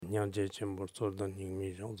냥제 전부 쏟던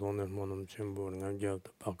님이 정도는 뭐는 전부 남겨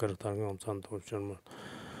바깥다는 전도 좀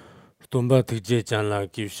돈바 특제잖아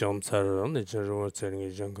기숑사로 내저로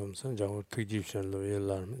저기 정금선 저 특집선로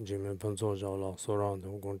일라 지면 번소자로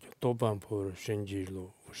소랑도 공 도반포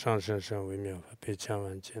신지로 상升微妙被千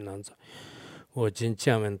万艰难走我今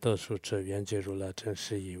见闻得书者原接如来真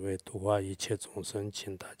实以为度化一切众生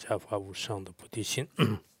请大家发无上的菩提心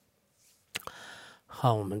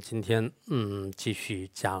好，我们今天继续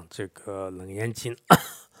讲这个《楞严经》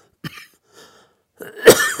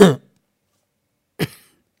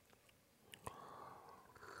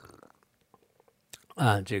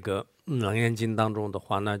这个《楞严经》当中的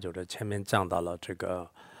话呢，就是前面讲到了这个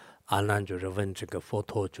阿难就是问这个佛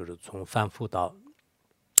陀，就是从凡夫到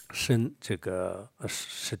生这个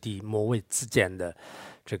实地末位之间的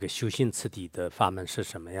这个修行次第的法门是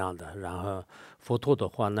什么样的？然后佛陀的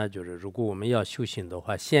话呢，就是如果我们要修行的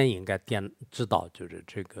话，先应该知道就是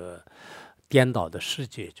这个颠倒的世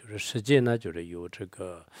界，就是世界呢，就是有这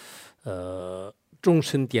个众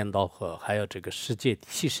生颠倒和还有这个世界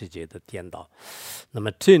替世界的颠倒。那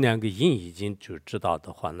么这两个因已经就知道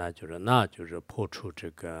的话呢，就是破除这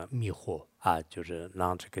个迷惑啊，就是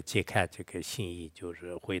让这个解开这个心意，就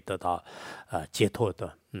是会得到解脱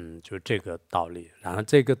的。就这个道理。然后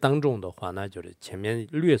这个当中的话呢，就是前面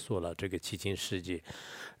略说了这个七情世界，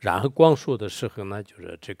然后光说的时候呢，就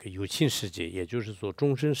是这个有情世界，也就是说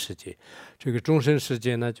众生世界。这个众生世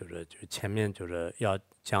界呢，就前面就是要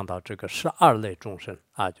讲到这个12类众生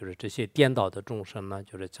啊，就是这些颠倒的众生呢，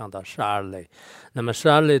就是讲到12类。那么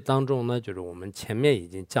12类当中呢，就是我们前面已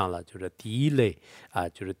经讲了，就是第一类啊，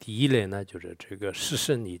就是第一类呢，就是这个世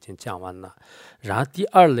圣已经讲完了。然后第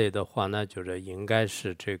二类的话呢，就是应该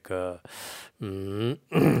是这个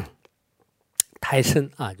胎生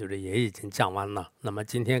啊，就是也已经讲完了。那么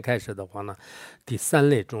今天开始的话呢，第三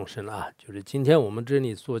类众生啊，就是今天我们这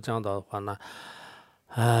里所讲到的话呢，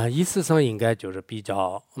意思上应该就是比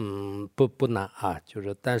较不难啊，就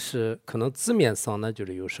是但是可能字面上呢，就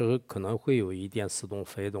是有时候可能会有一点似懂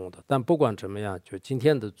非懂的。但不管怎么样，就今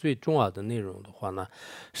天的最重要的内容的话呢，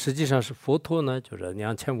实际上是佛陀呢，就是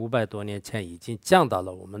2500多年前已经讲到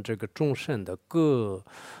了我们这个众生的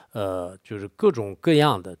就是各种各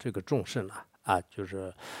样的这个众生啊，就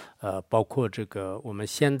是包括这个我们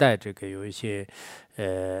现代这个有一些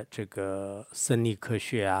这个生理科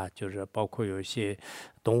学啊，就是包括有一些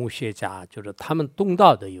动物学家，就是他们懂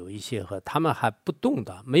到的有一些和他们还不懂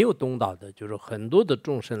的没有懂到的，就是很多的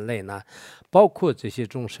众生类呢，包括这些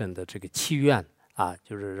众生的这个契愿啊，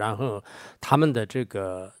就是然后他们的这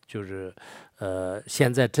个就是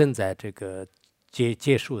现在正在这个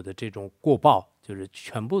接受的这种过报，就是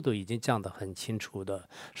全部都已经讲得很清楚的。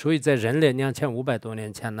所以在人类2500多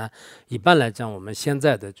年前呢，一般来讲我们现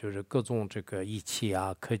在的就是各种这个仪器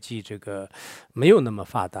啊科技这个没有那么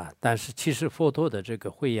发达，但是其实佛陀的这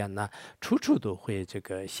个慧眼呢，处处都会这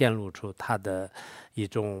个显露出他的一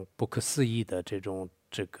种不可思议的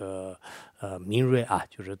这个敏锐啊，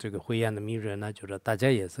就是这个慧眼的敏锐呢，就是大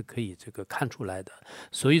家也是可以这个看出来的。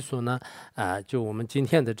所以说呢，就我们今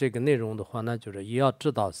天的这个内容的话呢，就是也要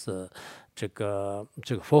知道是这个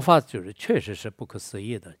佛法就是确实是不可思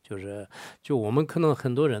议的，就我们可能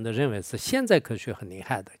很多人都认为是现在科学很厉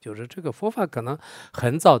害的，就是这个佛法可能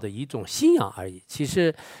很早的一种信仰而已。其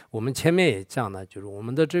实我们前面也讲了，就是我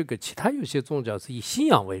们的这个其他有些宗教是以信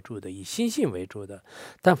仰为主的，以心性为主的，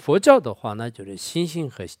但佛教的话呢，就是心性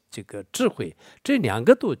和这个智慧这两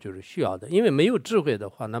个都就是需要的，因为没有智慧的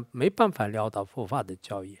话呢，没办法聊到佛法的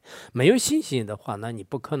教义；没有信心的话呢，你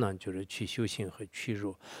不可能就是去修行和去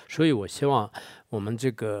入。所以我希望我们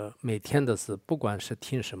这个每天的是，不管是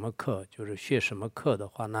听什么课，就是学什么课的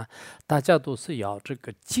话呢，大家都是要这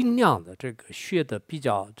个尽量的这个学的比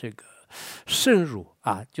较这个深入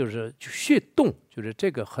啊，就是学动，就是这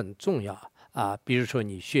个很重要。比如说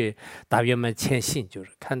你学大圆满前行，就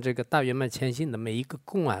是看这个大圆满前行的每一个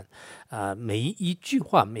公案每一句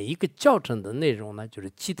话每一个教程的内容呢，就是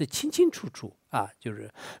记得清清楚楚就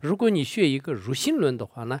是如果你学一个如心论的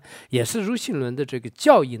话呢，也是如心论的这个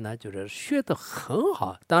教义呢，就是学得很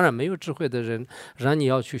好。当然没有智慧的人让你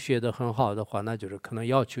要去学得很好的话，那就是可能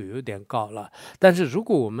要求有点高了。但是如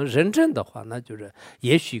果我们认真的话，那就是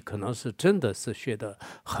也许可能是真的是学得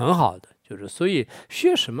很好的。就是所以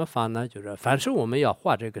学什么法呢？就是凡是我们要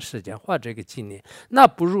花这个时间花这个精力，那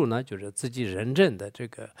不如呢就是自己认真的这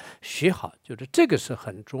个学好，就是这个是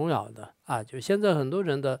很重要的。啊，就现在很多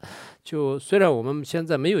人的，就虽然我们现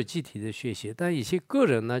在没有集体的学习，但一些个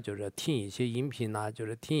人呢，就是听一些音频呐，就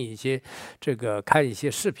是听一些看一些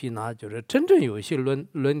视频呐，就是真正有一些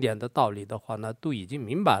论点的道理的话呢，都已经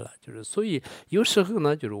明白了。就是所以有时候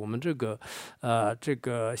呢，就是我们这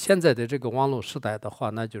个现在的这个网络时代的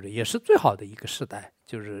话呢，就是也是最好的一个时代，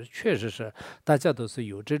就是确实是大家都是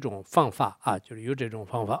有这种方法啊，就是有这种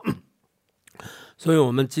方法。所以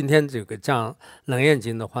我们今天这个讲楞严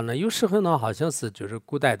经的话呢，有时候呢好像是就是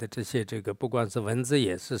古代的这些不管是文字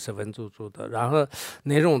也是文绉绉的，然后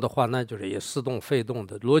内容的话呢就是也似动非动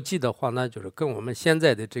的，逻辑的话呢就是跟我们现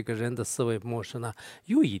在的这个人的思维模式呢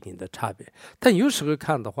有一定的差别。但有时候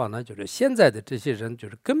看的话呢，就是现在的这些人就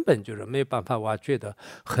是根本就是没办法挖掘的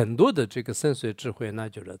很多的这个深邃智慧呢，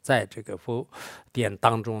就是在这个佛典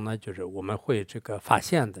当中呢，就是我们会发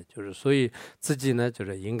现的，就是所以自己呢就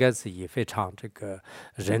是应该是以非常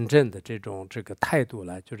认真的这个态度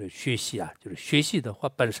来就是学习啊，就是学习的话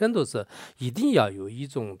本身都是一定要有一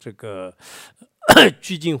种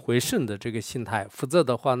聚精会神的这个心态，否则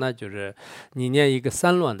的话呢，就是你念一个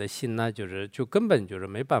散乱的心呢，就根本就是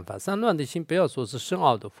没办法。散乱的心，不要说是深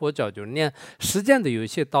奥的佛教，就是念实践的有一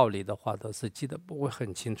些道理的话，都是记得不会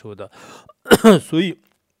很清楚的。所以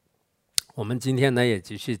我们今天呢也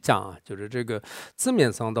继续讲啊，就是这个字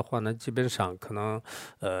面上的话呢，基本上可能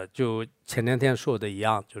就前两天说的一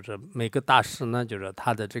样，就是每个大师呢，就是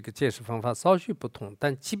他的这个解释方法稍许不同，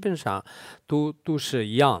但基本上都是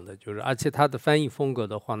一样的，就是而且他的翻译风格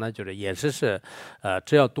的话呢，就是也是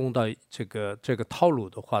只要动到这个套路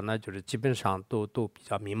的话呢，就是基本上都比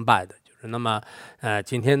较明白的。那么，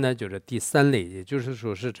今天呢，就是第三类，也就是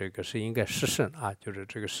说是应该十圣啊，就是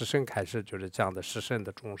这个十圣开始就是讲的十圣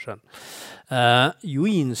的众生，有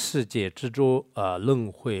因世界之中，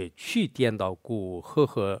轮回去颠倒故，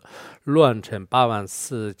和乱成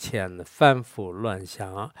84000反复乱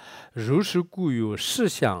想，如是故有实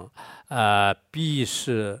相，必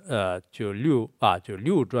是就流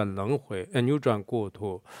转轮回，扭转过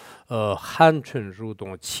头，含春入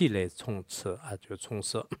洞，气类从此啊，就从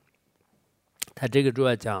此。他这个主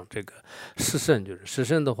要讲这个十圣，就是十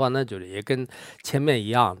圣的话呢，就是也跟前面一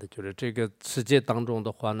样的，就是这个世界当中的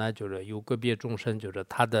话呢，就是有个别众生，就是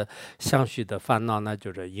他的相续的烦恼呢，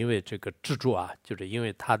就是因为这个执着啊，就是因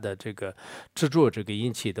为他的这个执着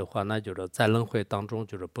引起的话呢，就是在轮回当中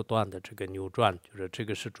就是不断的这个扭转，就是这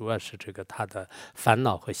个是主要是他的烦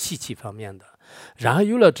恼和习气方面的。然后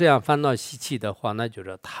有了这样烦恼习气的话呢，就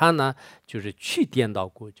是他呢就是去颠倒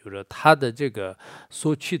过，就是他的这个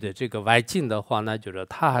所去的这个外境的话呢，就是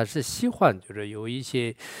他还是喜欢就是有一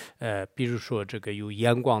些比如说有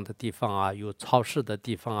阳光的地方啊，有潮湿的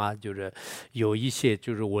地方啊，就是有一些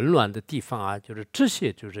就是温暖的地方啊，就是这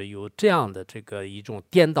些就是有这样的一种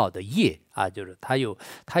颠倒的业啊，就是他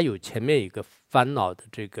有前面一个烦恼的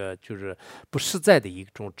就是不实在的一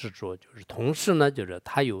种执着，就是同时呢，就是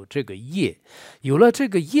他有这个业，有了这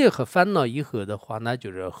个业和烦恼以后的话呢，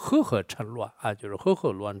就是合成乱啊，就是合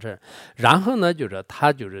乱成，然后呢，就是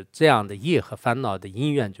他就是这样的业和烦恼的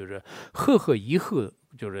因缘，就是合以后。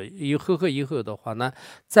就是一合以后的话呢，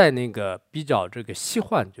在那个比较喜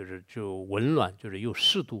欢，就温暖，就是有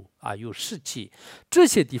湿度啊，有湿气，这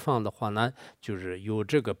些地方的话呢，就是有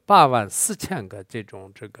84000个这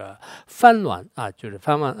种翻乱啊，就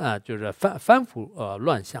是反复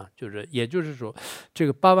乱象，就是也就是说，这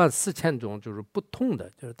个84000种就是不同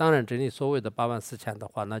的，就是当然这里所谓的84000的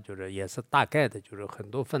话，那就是也是大概的，就是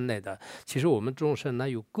很多分类的。其实我们众生呢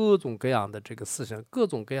有各种各样的思想，各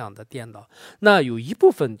种各样的颠倒，那有一部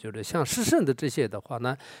分就是像十圣的这些的话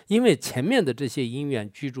呢，因为前面的这些因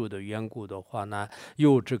缘居住的缘故的话呢，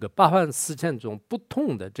有84000种不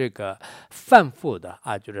同的反复的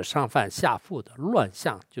啊，就是上翻下覆的乱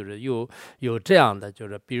象，就是有这样的，就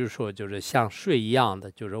是比如说就是像水一样的，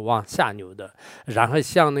就是往下流的，然后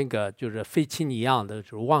像就是飞禽一样的，就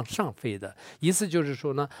是往上飞的。意思就是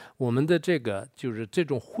说呢，我们的就是这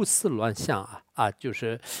种胡思乱想啊，就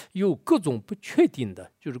是有各种不确定的，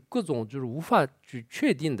就是各种就是无法去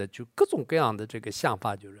确定的，就各种各样的想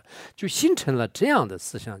法，就形成了这样的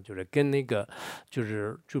思想，就是跟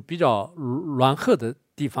就比较乱合的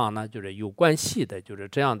地方呢，就是有关系的，就是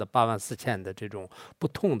这样的84000的这种不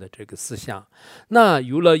同的思想。那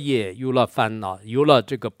有了业，有了烦恼，有了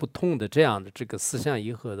不同的这样的思想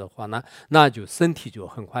以后的话呢，那就身体就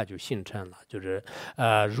很快就形成了，就是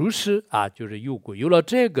如是啊，就是有果，有了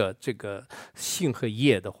这个性和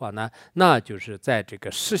业的话呢，那就是在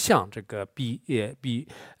实相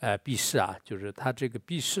必是啊，就是它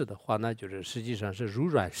必是的话呢，就是实际上是柔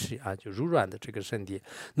软是啊，就柔软的身体，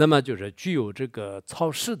那么就是具有草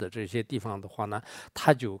超市的这些地方的话呢，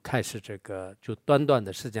它就开始就短短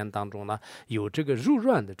的时间当中呢，有这个柔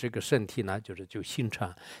软的这个身体呢，就形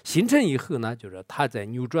成以后呢，它在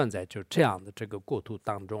扭转在就这样的这个过渡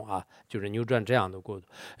当中啊，扭转这样的过渡，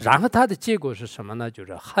然后它的结果是什么呢？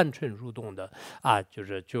含春蠕动的啊，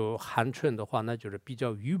就含春的话呢，比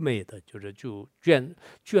较愚昧的，就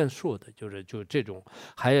卷缩的，就这种，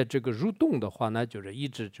还有这个蠕动的话呢，一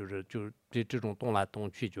直这种动来动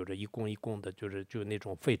去，一弓一弓的，就那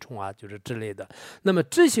种飞虫啊，之类的。那么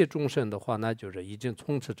这些众生的话呢，已经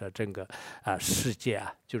充斥着整个世界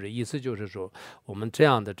啊，意思就是说，我们这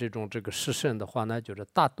样的这个世圣的话呢，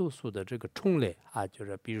大多数的这个虫类啊，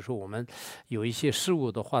比如说我们有一些事物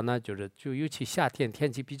的话呢，就尤其夏天天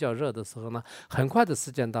气比较热的时候呢，很快的时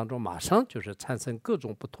间当中，马上产生各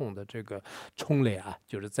种不同的这个虫类啊，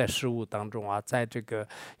在食物当中啊，在这个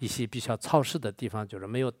一些比较潮湿的地方，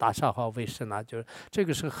没有打扫好卫生啊，这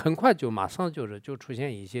个是很快就马上就出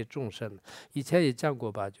现一些众生。以前也讲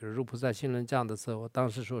过吧，入菩萨行论讲的时候，当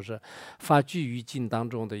时说是法句语境当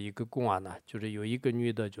中的一个公案呢，有一个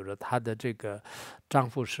女的，她的这个丈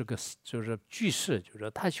夫是个居士，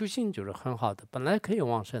她修行很好的，本来可以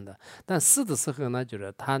往生的，但死的时候呢，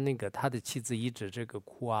她的妻子一直这个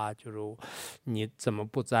哭啊，你怎么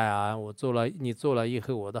不在啊？你走了以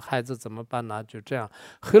后，我的孩子怎么办呢？就这样。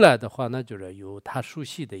后来的话呢，有她熟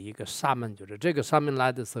悉的一个沙门，这个沙门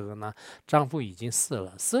来的时候呢，丈夫已经死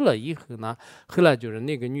了以后呢，后来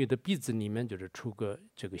那个女的鼻子里面出个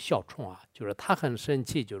这个小虫啊，她很生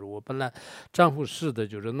气，我本来丈夫死的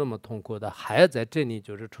那么痛苦的，还要在这里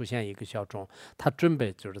出现一个小虫，她准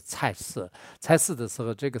备踩死的时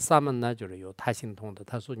候，这个沙门呢有他心痛的，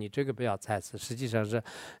他说你这个不要踩死，实际上是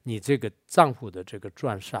你这个丈夫的这个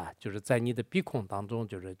转世啊，在你的鼻孔当中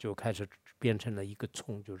就开始变成了一个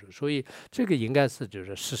虫，所以这个应该是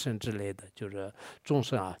湿身之类的，众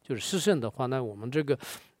生啊，湿身的话呢，我们这个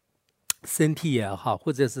身体也好，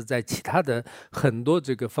或者是在其他的很多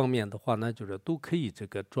这个方面的话呢，都可以这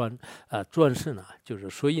个转身啊，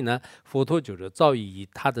所以呢，佛陀早已以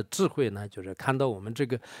他的智慧呢，看到我们这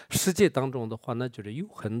个世界当中的话呢，有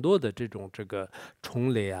很多的这个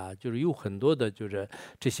虫类啊，有很多的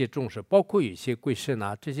这些众生，包括有些鬼神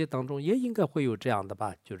啊，这些当中也应该会有这样的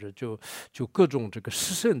吧，就各种这个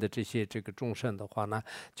湿身的这些这个众生的话呢，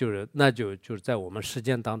那就是在我们实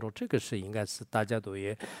践当中，这个是应该是大家都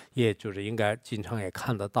也应该经常也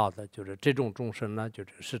看得到的，这种众生呢，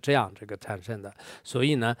是这样这个产生的。所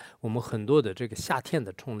以呢，我们很多的这个夏天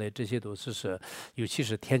的虫类，这些都是尤其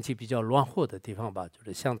是天气比较暖和的地方吧，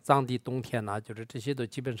像藏地冬天呢，这些都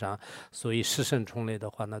基本上，所以湿身虫类的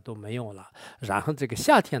话呢都没有了。然后这个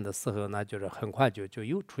夏天的时候呢，很快就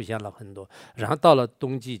又出现了很多。然后到了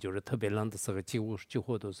冬季，特别冷的时候，几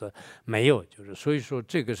乎都是没有。所以说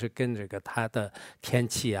这个是跟这个它的天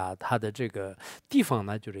气啊，它的这个地方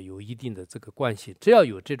呢，有一定的这个关系。只要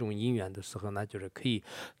有这种因缘的时候呢，可以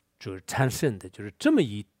产生的这么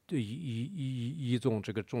一种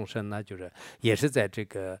这个众生呢，也是在这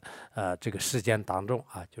个时间当中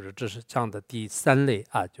啊，这是这样的第三类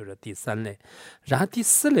啊，第三类。然后第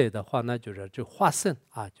四类的话呢，就化身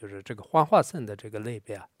啊，这个化身的这个类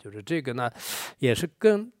别啊，这个呢，也是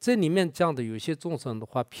跟这里面讲的有些众生的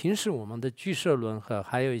话，平时我们的俱舍论和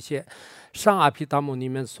还有一些上阿毗达摩里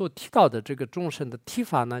面所提到的这个众生的提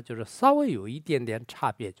法呢，稍微有一点点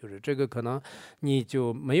差别，这个可能你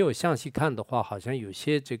就没有详细看的话，好像有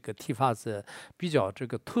些这个提法是比较这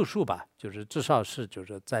个特殊吧，至少是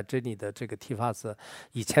在这里的这个提法是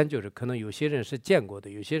以前可能有些人是见过的，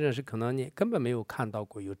有些人是可能你根本没有看到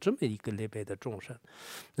过有这么一个类别的众生。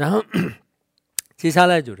然后接下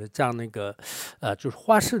来讲那个就是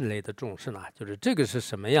化身类的众生啊，这个是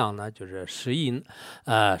什么样呢？十因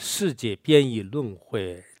世界变异轮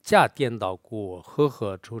回，假颠倒故，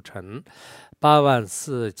和出尘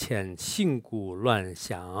，84000心故乱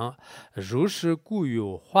想，如是故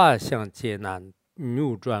有化相劫难，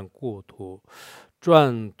扭转过途，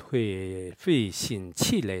转退废心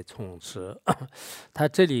气类从事。他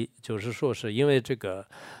这里说是因为这个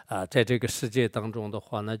在这个世界当中的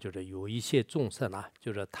话呢，有一些众生啊，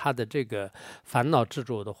他的这个烦恼执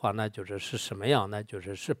着的话呢，是什么样呢？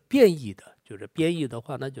是变异的。变异的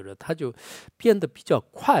话呢，它就变得比较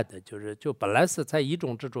快的，就本来是在一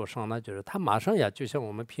种执着上呢，它马上呀，就像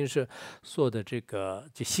我们平时说的这个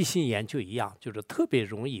就细心研究一样，特别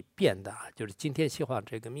容易变的，今天喜欢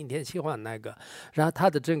这个，明天喜欢那个，然后它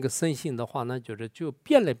的整个身心的话呢，就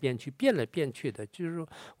变来变去的，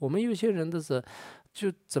我们有些人都是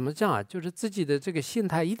就怎么讲啊？就是自己的这个心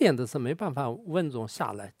态一点都是没办法稳重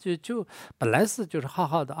下来，就本来是就是好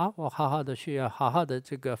好的啊，我好好的学院，好好的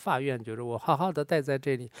这个法院，就是我好好的待在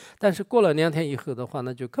这里。但是过了2天以后的话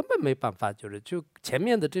呢，就根本没办法，就前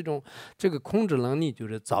面的这个控制能力，就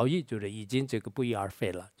是早已已经这个不翼而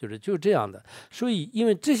飞了，就这样的。所以因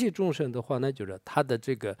为这些众生的话呢，就是他的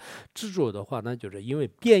这个执着的话呢，就是因为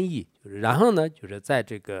变异，然后呢，在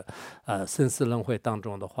这个生死轮回当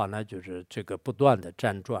中的话呢，就是这个不断的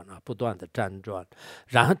辗转啊，不断的辗转，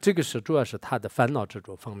然后这个是主要是他的烦恼执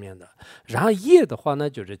着方面的。然后业的话呢，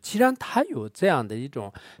就是既然他有这样的一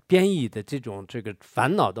种变异的这个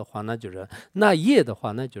烦恼的话呢，那业的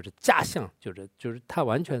话呢，就是假象，它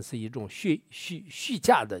完全是一种虚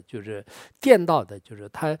假的，颠倒的，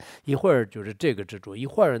他一会儿这个执着，一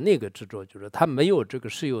会儿那个执着，他没有这个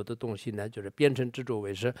实有的东西呢，变成执着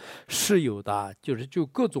为是实有的，就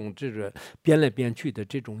各种变来变去的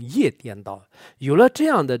这种业颠倒。有了这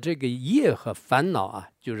样的这个业和烦恼啊，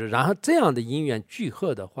然后这样的因缘聚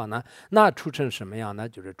合的话呢，那出成什么样呢？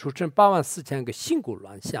出成84000个心骨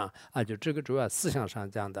乱象啊，就这个主要思想上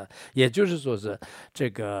这样的，也就是说是这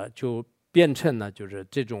个就变成呢，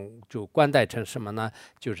这种就冠带成什么呢？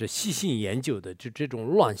细心研究的这种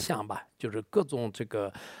乱象吧，各种这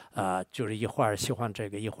个一会儿喜欢这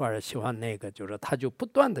个，一会儿喜欢那个，它就不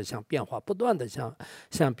断的想变化，不断的想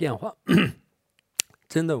变化。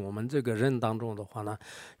真的，我们这个人当中的话呢，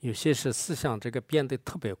有些是思想这个变得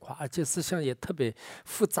特别快，而且思想也特别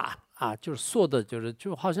复杂啊，说的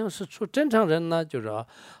就好像是说正常人呢，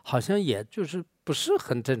好像也不是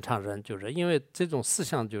很正常人，因为这种思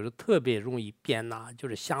想特别容易变呐，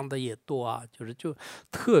想的也多啊，就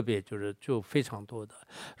特别就非常多的。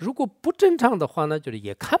如果不正常的话呢，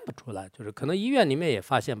也看不出来，可能医院里面也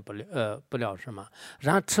发现不了什么，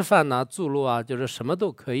然后吃饭呐、走路啊，什么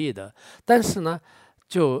都可以的，但是呢。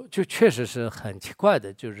就确实是很奇怪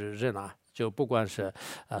的，人啊，就不管是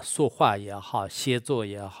说话也好，写作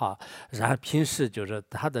也好，然后平时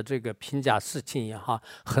他的这个评价事情也好，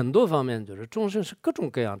很多方面众生是各种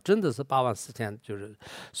各样，真的是84000，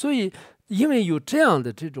所以。因为有这样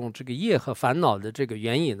的这个业和烦恼的这个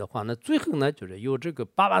原因的话呢，最后呢有这个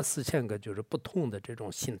84000个不同的这种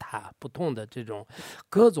心态，不同的这种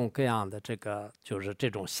各种各样的这个这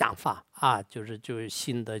种想法啊，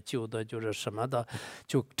新的旧的什么的，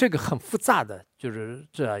这个很复杂的，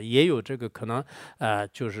这也有这个可能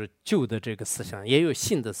旧的这个思想，也有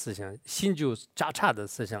新的思想，新旧交叉的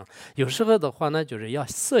思想。有时候的话呢，要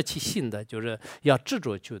舍弃新的，要执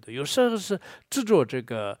着旧的；有时候是执着这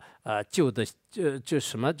个旧的，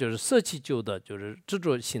什么舍弃旧的，执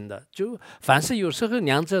着新的，凡是有时候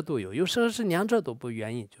两者都有，有时候是两者都不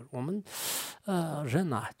愿意。我们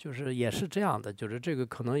人啊，也是这样的，这个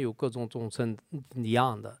可能有各种众生一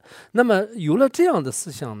样的。那么有了这样的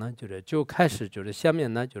思想呢，就开始下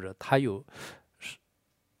面呢，他有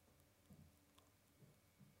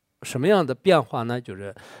什么样的变化呢？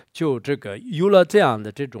这个有了这样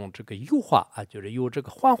的这种优化啊，有这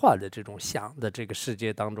个幻化的这种想的这个世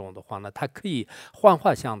界当中的话呢，它可以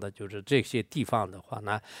幻象的，这些地方的话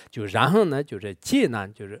呢，然后呢，界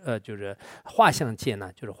难，画像界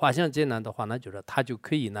难，画像界难的话呢，它就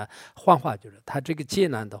可以呢幻化，它这个界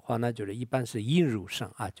难的话呢，一般是阴柔身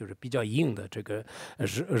啊，比较硬的这个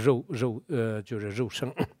肉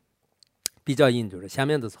身。比较硬，下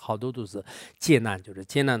面的好多都是劫难，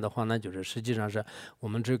劫难的话呢，实际上是我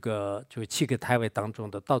们这个7个胎位当中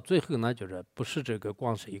的，到最后呢，不是这个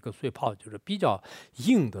光是一个碎泡，比较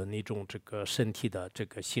硬的那种这个身体的这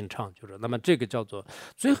个形状，那么这个叫做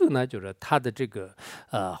最后呢，它的这个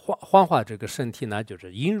幻化这个身体呢，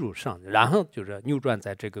阴入上，然后扭转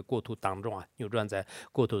在这个国土当中啊，扭转在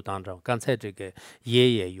国土当中。刚才这个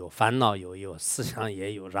也有烦恼有思想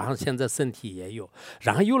也有，然后现在身体也有，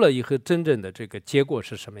然后有了以后真正的这个结果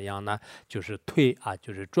是什么样呢？退啊，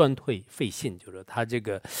转退废性，它这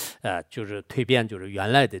个蜕变，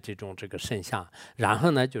原来的这个身相，然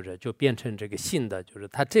后呢就变成这个性的，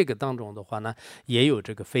它这个当中的话呢，也有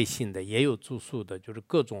这个废性的，也有住宿的，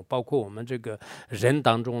各种，包括我们这个人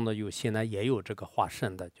当中的有些呢也有这个化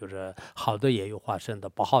身的，好的也有化身的，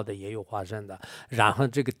不好的也有化身的，然后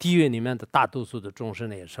这个地狱里面的大多数的众生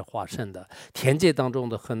呢也是化身的，天界当中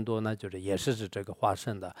的很多呢也是这个化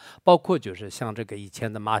身的，包括就是像这个以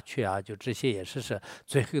前的麻雀啊，就这些也是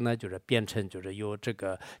最后呢就是变成就是有这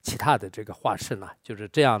个其他的这个化身啊，就是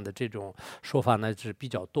这样的这种说法呢是比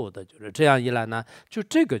较多的。就是这样一来呢，就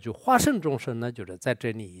这个就化身众生呢，就是在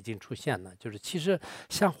这里已经出现了。就是其实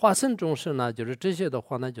像化身众生呢，就是这些的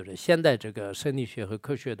话呢，就是现代这个生理学和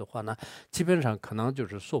科学的话呢，基本上可能就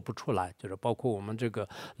是说不出来。就是包括我们这个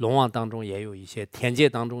龙王当中也有一些，天界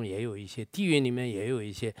当中也有一些，地狱里面也有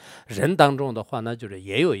一些，人当中的话呢，就是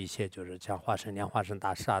也有一些，就是像化身、莲化身、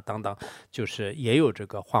大师啊等等，就是也有这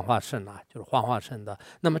个幻化身啊，就是幻化身的。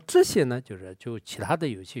那么这些呢，就其他的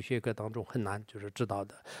有些学科当中很难就是知道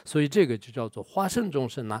的，所以这个就叫做化身众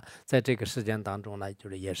生呢，在这个时间当中呢，就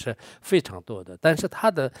是也是非常多的。但是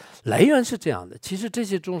它的来源是这样的，其实这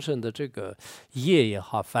些众生的这个业也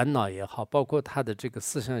好，烦恼也好，包括他的这个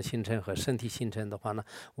思想形成和身体形成的话呢，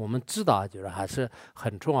我们知道就是还是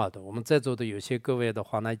很重要的。我们在座的有些各位的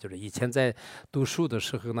话呢，就是以前在读书的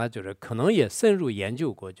时候呢，就是可能也深入研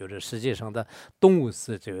究过，就是世界上的动物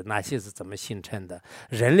是这个哪些是怎么形成的，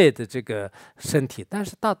人类的这个身体，但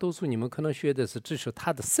是大多数你们可能学的是只是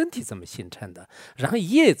他的身体怎么形成的，然后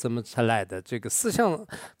业怎么才来的，这个思想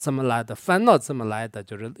怎么来的，烦恼怎么来的，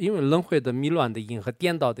就是因为轮回的迷乱的因和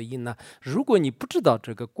颠倒的因呢，如果你不知道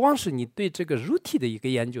这个，光是你对这个肉体的一个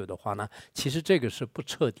研究的话呢，其实这个是不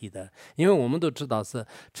彻底的。因为我们都知道是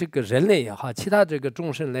这个人类也好，其他这个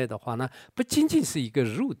众生类的话呢，不仅仅是一个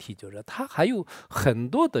肉体，就是它还有很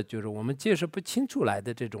多的，就是我们解释不清楚来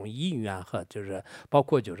的这种因缘和就是包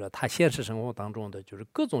括就是他现实生活当中的就是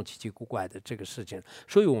各种奇奇怪怪的这个事情，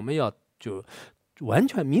所以我们要就完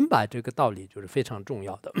全明白这个道理，就是非常重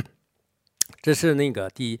要的。这是那个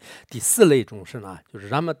第四类众生啊，就是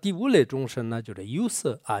那么第五类众生呢，就是有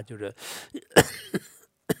色啊，就是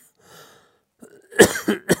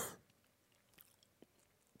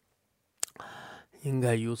应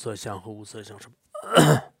该有色相和无色相是吧？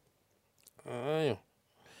哎呦，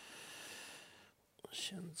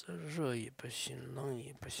现在热也不行，冷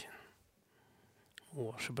也不行，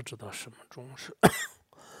我是不知道什么众生。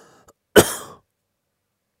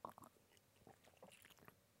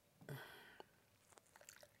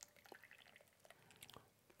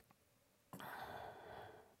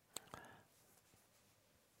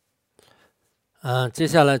接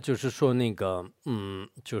下来就是说那个，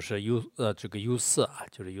就是这个有色啊，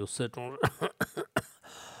就是有色众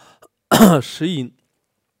生，是因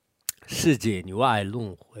世界牛爱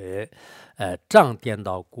轮回，障颠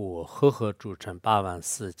倒故，和铸成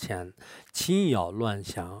84000，轻摇乱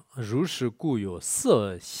象，如是故有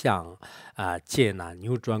色相劫难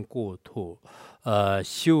扭转国土，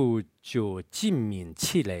修就尽命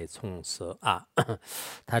气类从色啊。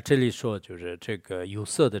他这里说就是这个有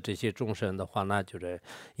色的这些众生的话呢，就是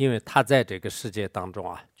因为他在这个世界当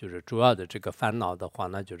中啊，就是主要的这个烦恼的话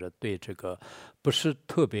呢，就是对这个不是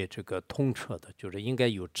特别这个通彻的，就是应该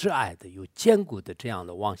有挚爱的、有坚固的这样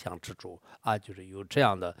的妄想执着啊，就是有这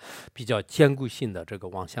样的比较坚固性的这个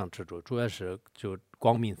妄想执着，主要是就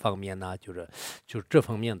光明方面呢，就是这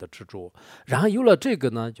方面的执着。然后有了这个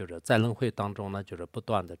呢，就是在轮回当中呢，就是不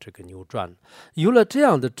断的这个扭转。有了这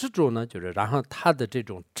样的执着呢，就是然后他的这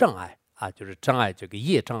种障碍啊，就是障碍这个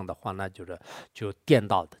业障的话呢，就颠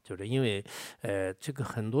倒的，就是因为这个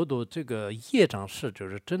很多的这个业障是就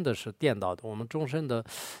是真的是颠倒的。我们众生的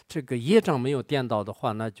这个业障没有颠倒的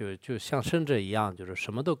话，那就像生者一样，就是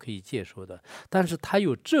什么都可以接受的。但是它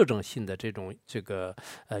有这种性的这种这个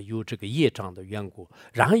有这个业障的缘故，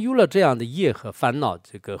然后有了这样的业和烦恼，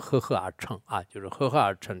这个合而成啊，就是合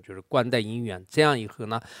而成，就是观待因缘。这样以后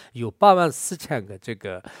呢，有84000个这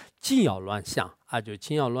个境要乱象啊，就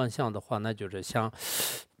境要乱象的话，那就是像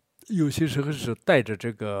有些时候是带着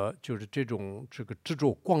这个就是这种这个执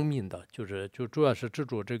着光明的，就主要是执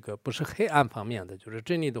着这个不是黑暗方面的。就是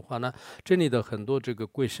这里的话呢，这里的很多这个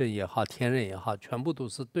鬼神也好，天人也好，全部都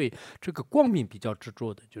是对这个光明比较执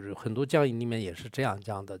着的。就是很多讲义里面也是这样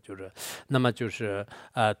讲的，就是那么就是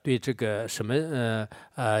对这个什么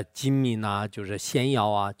精明啊，就是仙妖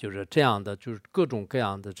啊，就是这样的，就是各种各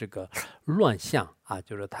样的这个乱象啊，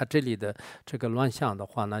就是它这里的这个乱象的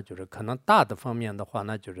话呢，就是可能大的方面的话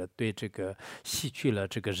呢，就是对这个吸去了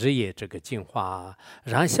这个日夜这个净化啊，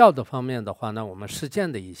然后小的方面的话呢，我们实践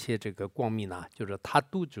的一些这个光明呢，就是它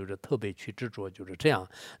都就是特别去执着，就是这样，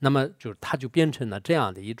那么就是它就变成了这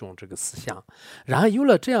样的一种这个思想，然后有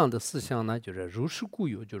了这样的思想呢，就是如是故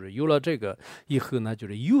有，就是有了这个以后呢，就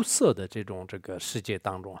是有色的这种这个世界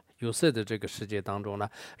当中啊，有色的这个世界当中呢，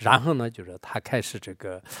然后呢，就是它开始这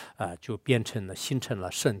个就变成了形成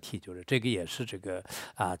了身体，就是这个也是这个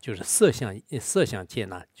就是色相界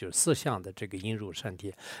呢，就是色相的这个引入身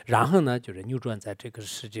体，然后呢就是扭转在这个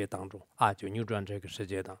世界当中就扭转这个世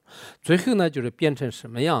界当中，最后呢就是变成什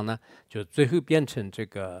么样呢？就最后变成这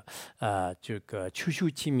个这个求修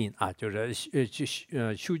机命就是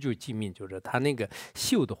修就机命，就是他那个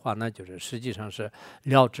修的话呢，就是实际上是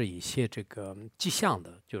了知一些这个迹象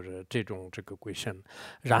的，就是这个鬼神。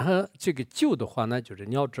然后这个救的话呢，就是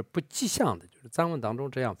了知不迹象的，就是藏文当中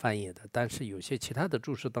这样翻译的。但是有些其他的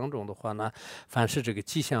注释当中的话呢，凡是这个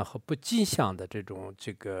迹象和不迹象的这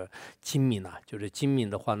个精密呢，就是精密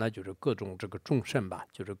的话呢，就是各种这个众生吧，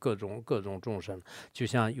就是各种众生。就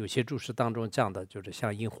像有些注释当中讲的，就是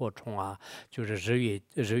像萤火虫就是日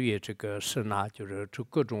月这个神就是这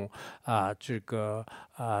各种这个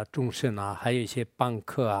众生还有一些邦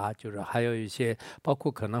克就是还有一些包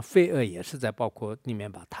括可能飞蛾也是在包括里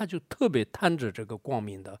面吧，他就特别贪着这个光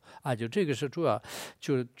明的就这个是主要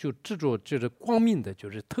就制作就是光明的，就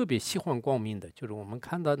是特别喜欢光明的，就是我们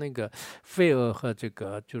看到那个飞蛾和这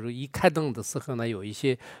个就是一开灯的时候呢，有一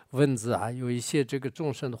些蚊子有一些这个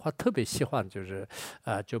众生的话特别喜欢，就是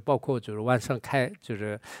就包括就是晚上开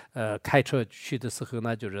车去的时候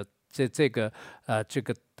呢，就是这个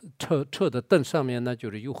车的灯上面呢，就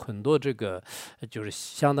是有很多这个，就是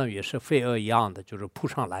相当于是飞蛾一样的，就是扑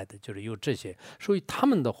上来的，就是有这些。所以他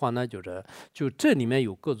们的话呢，就这里面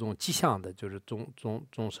有各种迹象的，就是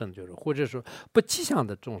众生，就是或者说不迹象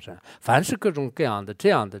的众生，凡是各种各样的这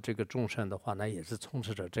样的这个众生的话呢，也是充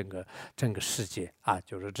斥着整个世界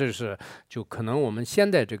就是这是就可能我们现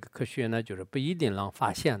代这个科学呢，就是不一定能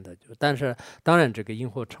发现的，但是当然这个萤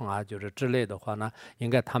火虫就是之类的话呢，应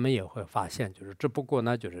该他们也会发现，就是只不过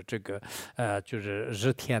呢，就是这个就是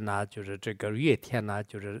日天就是这个月天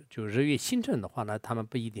就日月星辰的话呢，他们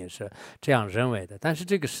不一定是这样认为的。但是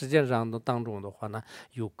这个世界上的当中的话呢，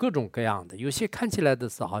有各种各样的，有些看起来的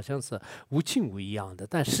是好像是无情无义一样的，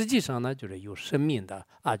但实际上呢，就是有生命的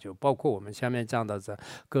就包括我们下面讲到的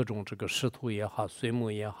各种这个石土也好，水母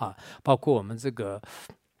也好，包括我们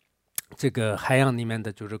这个海洋里面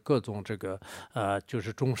的就是各种这个就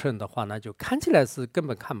是众生的话呢，就看起来是根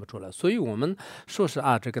本看不出来。所以我们说是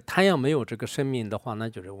这个太阳没有这个生命的话呢，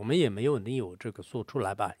就是我们也没有理由这个说出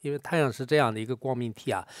来吧，因为太阳是这样的一个光明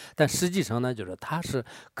体但实际上呢，就是它是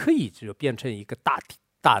可以就变成一个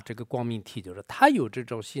大这个光明体，就是它有这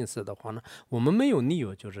种心思的话呢，我们没有理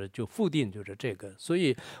由就否定就是这个。所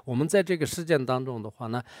以我们在这个事件当中的话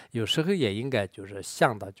呢，有时候也应该就是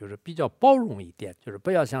想到就是比较包容一点，就是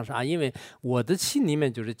不要想说因为我的心里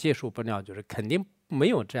面就是接受不了，就是肯定没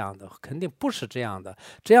有这样的，肯定不是这样的，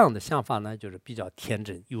这样的想法呢，就是比较天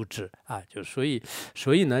真幼稚就所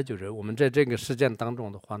以呢，就是我们在这个事件当中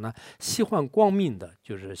的话呢，喜欢光明的，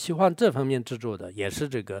就是喜欢这方面制作的，也是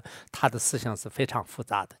这个他的思想是非常复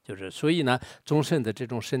杂的，就是所以呢，众生的这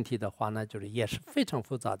种身体的话呢，就是也是非常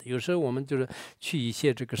复杂的。有时候我们就是去一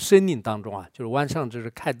些这个森林当中就是晚上就是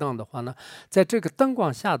开灯的话呢，在这个灯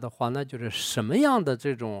光下的话呢，就是什么样的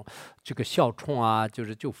这个小虫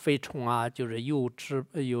就飞虫就是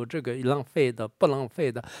有这个能飞的不能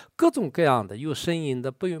飞的，各种各样的，有声音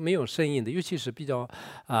的没有声音的，尤其是比较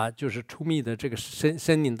就是出密的这个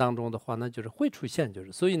森林当中的话呢，就是会出现，就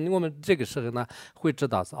是所以我们这个时候呢会知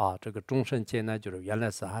道是这个众生界呢，就是原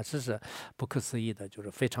来是还是不可思议的，就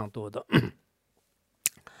是非常多的。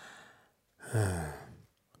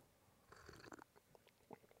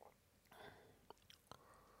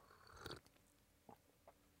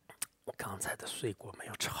刚才的水果没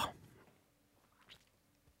有吃好。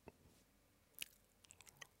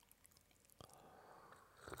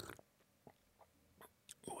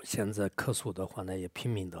我现在咳嗽的话呢，也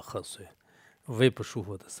拼命的喝水；胃不舒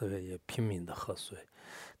服的时候也拼命的喝水；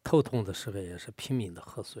头痛的时候也是拼命的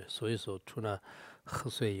喝水。所以说，除了喝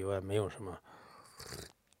水以外，没有什么。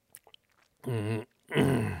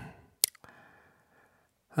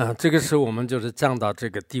这个是我们就是讲到这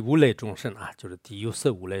个第5类众生就是第有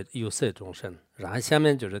色众生，然后下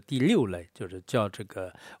面就是第6类，就是叫这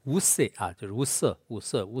个无色就是无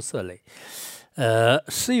色类。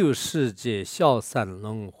十有世界消散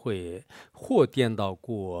轮回，或颠倒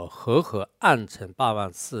过和暗沉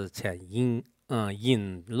84000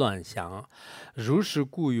因乱想，如是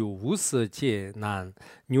故有无色界难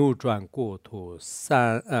扭转过土，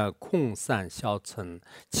空散消沉，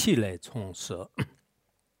气类充摄。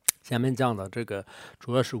前面讲的这个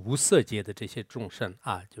主要是无色界的这些众生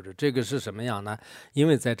啊，就是这个是什么样呢？因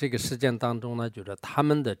为在这个事件当中呢，就是他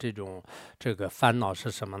们的这个烦恼是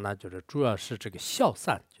什么呢？就是主要是这个消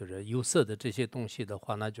散，就是有色的这些东西的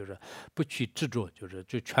话呢，就是不去执着，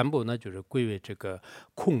就全部呢就是归为这个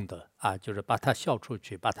空的啊，就是把它消出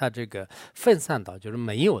去，把它这个分散到就是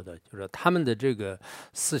没有的，就是他们的这个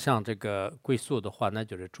思想这个归宿的话呢，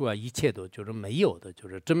就是主要一切都就是没有的，就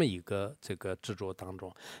是这么一个这个执着当中。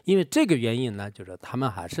因为这个原因呢，就是他们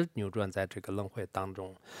还是扭转在这个轮回当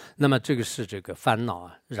中。那么这个是这个烦恼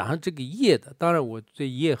啊，然后这个业的，当然我对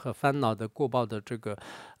业和烦恼的过报的这个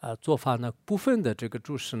做法呢，部分的这个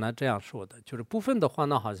注释呢这样说的，就是部分的话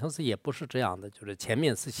呢，好像是也不是这样的，就是前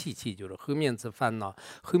面是习气，就是后面是烦恼，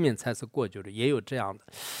后面才是过，就是也有这样的。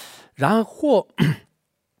然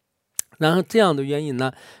后这样的原因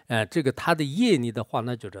呢，这个他的业力的话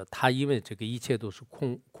呢，就是他因为这个一切都是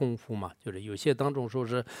空夫嘛，就是有些当中说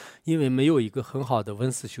是因为没有一个很好的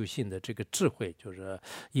闻思修行的这个智慧，就是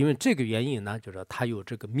因为这个原因呢，就是他有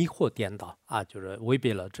这个迷惑颠倒啊，就是违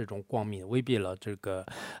背了这种光明，违背了这个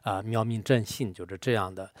妙明正信，就是这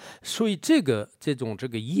样的。所以这种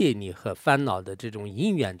业力和烦恼的这种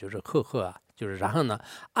因缘就是赫啊。就是然后呢，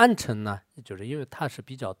暗沉呢，就是因为它是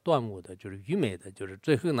比较断物的，就是愚昧的，就是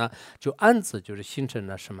最后呢，就暗自就是形成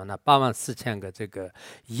了什么呢？84000个这个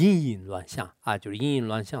阴影乱象啊，就是阴影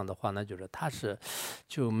乱象的话呢，就是它是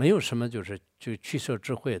就没有什么就取舍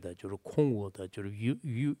智慧的，就是空无的，就是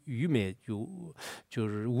愚昧就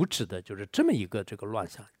是无知的，就是这么一个这个乱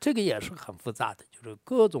象，这个也是很复杂的，就是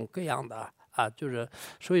各种各样的。就是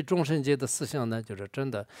所以众生界的思想呢，就是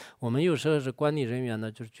真的，我们有时候是管理人员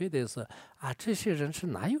呢，就是觉得是这些人是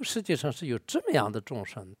哪有世界上是有这么样的众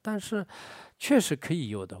生，但是确实可以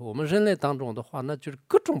有的。我们人类当中的话，那就是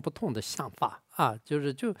各种不同的想法就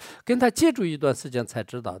跟他接触一段时间才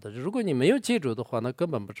知道的。如果你没有接触的话，那根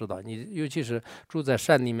本不知道。你尤其是住在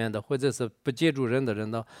山里面的，或者是不接触人的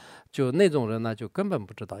人呢，就那种人呢，就根本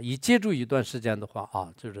不知道。一接触一段时间的话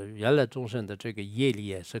就是原来众生的这个业力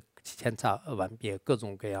也是千差万别，各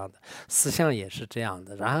种各样的思想也是这样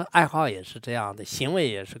的，然后爱好也是这样的，行为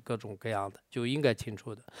也是各种各样的，就应该清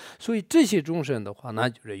楚的。所以这些众生的话呢，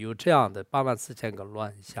就是有这样的84000个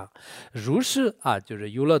乱象。如是就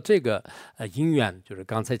是有了这个因缘，就是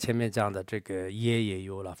刚才前面讲的这个业也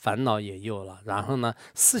有了，烦恼也有了，然后呢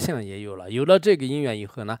思想也有了。有了这个因缘以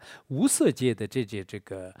后呢，无色界的这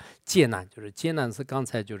个劫难，就是劫难是刚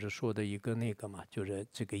才就是说的一个那个嘛，就是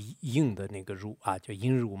这个阴的那个入就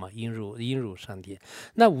阴入嘛，阴入上天。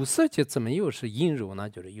那无色界怎么又是阴入呢？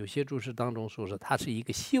就是有些注释当中说是它是一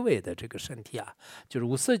个细微的这个身体就是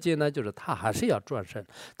无色界呢，就是它还是要转身，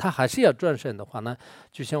它还是要转身的话呢，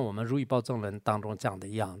就像我们如意宝藏论当中讲的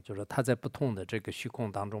一样，就是它在不同的这个虚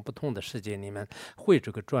空当中，不同的世界里面会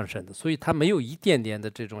这个转身的，所以它没有一点点的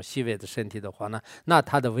这种细微的身体的话呢，那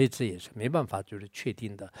它的位置也是没办法就是确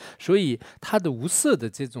定的。所以它的无色的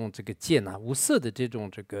这个界难，无色的这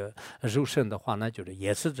个肉身的话呢，就是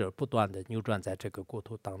也是不断的扭转在这个国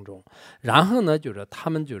土当中。然后呢，就是他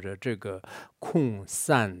们就是这个空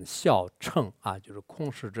散效称就是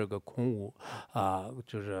空是这个空无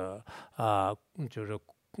就是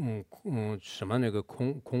什么那个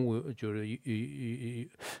空无就是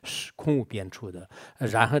空无边处的，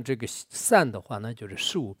然后这个散的话呢就是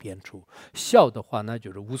事无边处，效的话呢就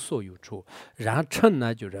是无所有处，然后称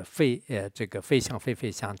呢就是这个非相非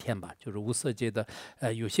相天吧，就是无色界的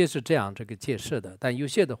有些是这样这个解释的，但有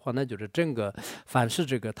些的话呢就是整个凡是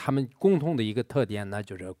这个他们共同的一个特点呢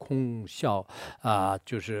就是空效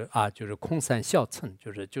就是空散效称，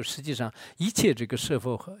就实际上一切这个设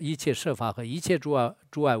法和一切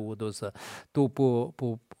诸外物都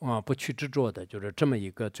不去执着的，就是这么一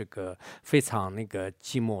个这个非常那个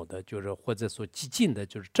寂寞的，就是或者说寂静的，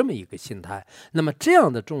就是这么一个心态。那么这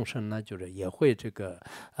样的众生呢，就是也会这个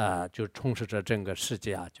就充斥着整个世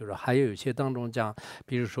界就是还有一些当中讲，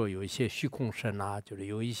比如说有一些虚空身就是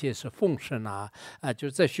有一些是风身就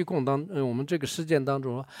是在虚空我们这个世界当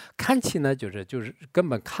中看起呢就是根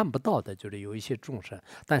本看不到的，就是有一些众生，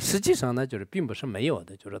但实际上呢就是并不是没有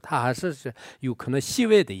的，就是它还是有可能细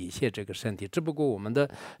微的一些这个身体，只不过我们的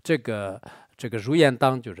这个如眼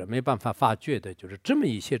当就是没办法发觉的，就是这么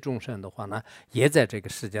一些众生的话呢，也在这个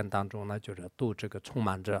时间当中呢，就是都这个充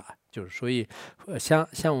满着就是所以像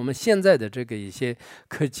我们现在的这个一些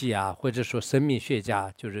科技或者说生命学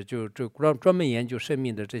家，就专门研究生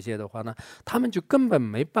命的这些的话呢，他们就根本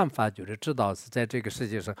没办法就是知道是在这个世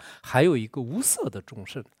界上还有一个无色的众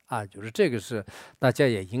生就是这个是大家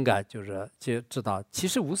也应该就知道，其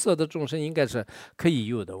实无色的众生应该是可以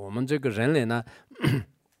有的。我们这个人类呢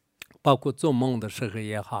包括做梦的时候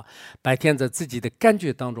也好，白天在自己的感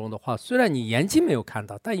觉当中的话，虽然你眼睛没有看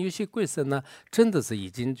到，但有些鬼神呢，真的是已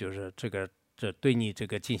经就是这对你这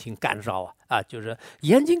个进行干扰就是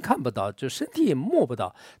眼睛看不到，就身体也摸不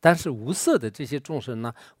到，但是无色的这些众生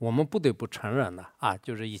呢，我们不得不承认了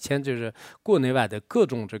就是以前就是国内外的各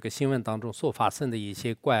种这个新闻当中所发生的一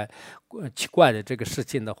些奇怪的这个事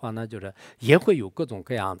情的话呢，就是也会有各种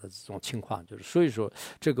各样的这种情况，就是所以说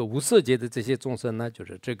这个无色界的这些众生呢，就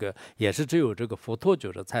是这个也是只有这个佛陀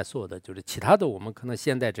就是才说的，就是其他的我们可能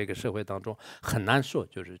现在这个社会当中很难说，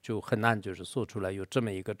就很难就是说出来有这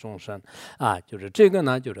么一个众生就是这个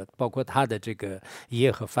呢，就是包括他的这个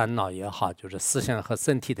业和烦恼也好，就是思想和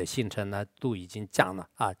身体的形成呢，都已经讲了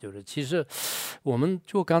就是其实我们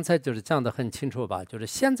就刚才就是讲的很清楚吧，就是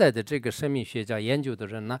现在的这个生命学家研究的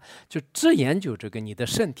人呢，就只研究这个你的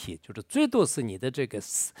身体，就是最多是你的这个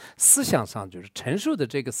思想上，就是陈述的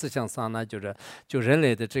这个思想上呢，就人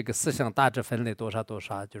类的这个思想大致分类多少，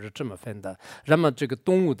就是这么分的。那么这个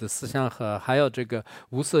动物的思想和还有这个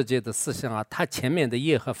无色界的思想它前面的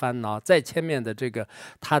业和烦恼，在前面的这个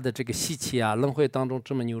它的这个习气轮回当中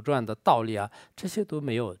这么扭转的道理这些都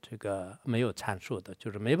没有阐述的，就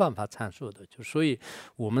是没办法阐述的。就所以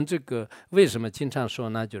我们这个为什么经常说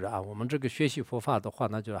呢？就是我们这个学习佛法的话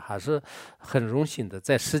呢，就是还是很荣幸的，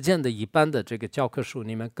在实践的一般的这个教科书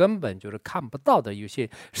里面根本就是看不到的有些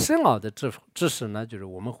深奥的知识呢，就是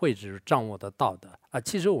我们会就是掌握得到的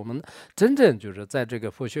其实我们真正就是在这个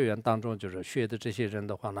佛学院当中就是学的这些人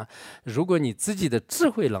的话呢，如果你自己的智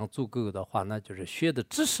慧量足够的话呢，就是学的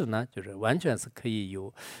知识呢，就是完全是可以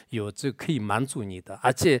有这可以满足你的，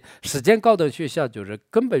而且时间高等学校就是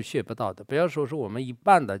根本学不到的。不要说是我们一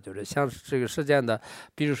般的，就是像这个实践的，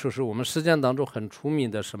比如说是我们实践当中很出名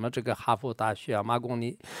的什么这个哈佛大学马公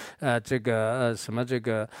尼这个什么这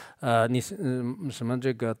个什么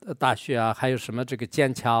这个大学还有什么这个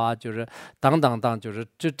剑桥就是等，就是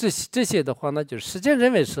这些的话呢，就是实践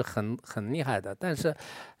认为是很厉害的，但是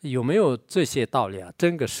有没有这些道理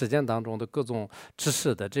整个实践当中的各种知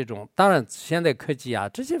识的这种，当然现在科技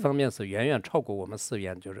这些方面是远远超过我们寺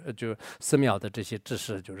院就寺庙的这些知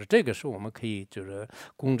识，就是这个是我们可以就是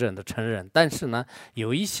公正的承认。但是呢，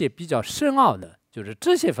有一些比较深奥的，就是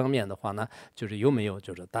这些方面的话呢，就是有没有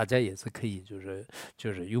就是大家也是可以就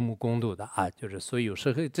是有目共睹的就是所以有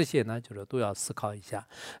时候这些呢就是都要思考一下。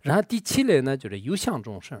然后第7类呢就是有相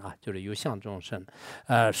众生就是有相众生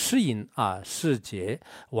世因世劫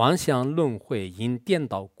妄想轮回因颠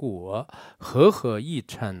倒故和一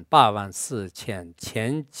尘84000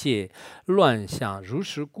千劫乱象如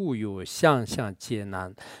是故有相劫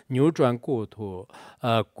难扭转过土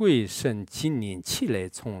贵生精灵7类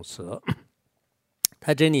从色。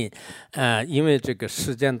他这里因为这个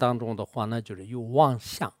时间当中的话呢，就是有妄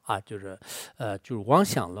想就是妄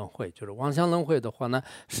想轮回，就是妄想轮回的话呢，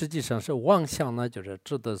实际上是妄想呢，就是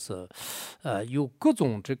指的是有各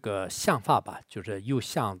种这个想法吧，就是有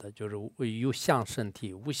相的，就是有相身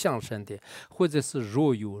体、无相身体，或者是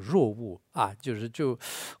若有若无就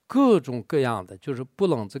各种各样的，就是不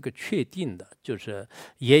能这个确定的，就是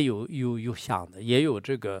也有相的，也有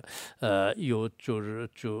这个有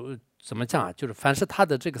怎么讲就是凡是他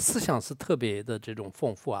的这个思想是特别的这种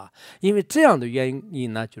丰富因为这样的原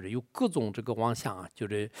因呢，就是有各种这个妄想就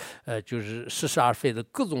是似是而非的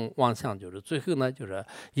各种妄想，就是最后呢，就是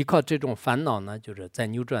依靠这种烦恼呢，就是在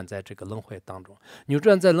扭转在这个轮回当中。扭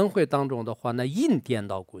转在轮回当中的话呢，因颠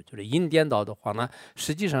倒故，就是因颠倒的话呢，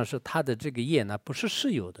实际上是他的这个业呢不是实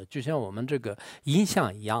有的，就像我们这个音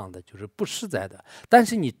像一样的，就是不实在的。但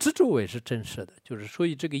是你执着为是真实的，就是所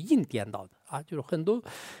以这个因颠倒的。就是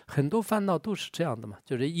很多烦恼都是这样的嘛，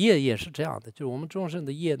就是业也是这样的，就是我们众生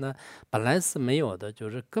的业呢，本来是没有的，就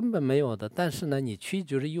是根本没有的，但是呢，你去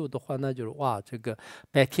就是有的话呢，就是这个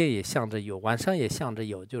白天也想着有，晚上也想着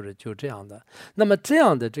有，就这样的。那么这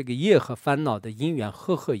样的这个业和烦恼的因缘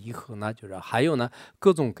合一合呢，就是还有呢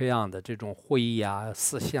各种各样的这种会议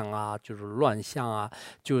思想就是乱象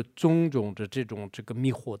就种种的这个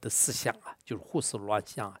迷惑的思想就是胡思乱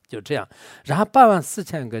想就这样。然后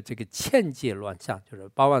84000个这个千界乱象，就是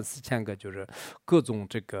84000个就是各种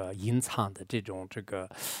这个隐藏的这种这个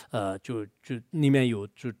就里面有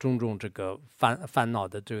就种种这个烦恼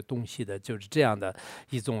的这个东西的，就是这样的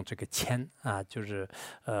一种这个就是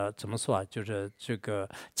怎么说就是这个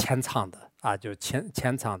潜藏的就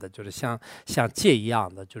潜藏的，就是像戒一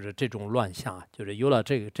样的，就是这种乱象就是有了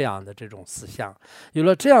这样的这种思想，有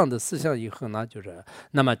了这样的思想以后呢，就是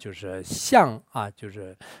那么就是相就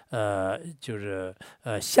是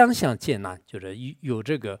相戒难难，就是有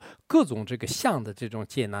这个各种这个相的这种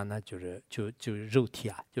劫难呢，就是肉体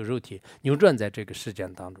啊，就肉体扭转在这个事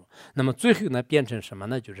件当中。那么最后呢，变成什么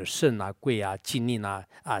呢？就是肾啊、贵啊、精力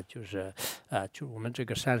啊，就是就我们这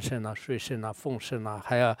个山肾啊、水肾啊、风肾啊，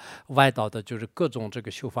还有外道的，就是各种这个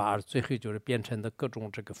修法，而最后就是变成的各种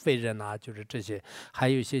这个废人啊，就是这些，还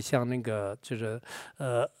有一些像那个就是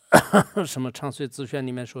什么长岁自宣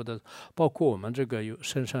里面说的，包括我们这个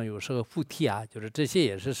身上有时候附体啊，就是这些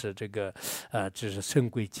也是使这个这是肾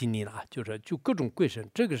贵精力了，就是就各种贵肾，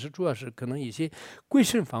这个是主要是可能一些贵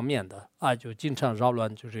肾方面的啊，就经常扰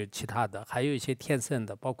乱就是其他的，还有一些天生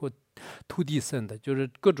的，包括土地生的，就是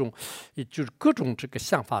各种这个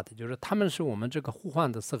想法的，就是他们是我们这个互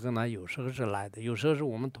换的时候呢，有时候是来的，有时候是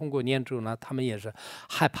我们通过念咒呢，他们也是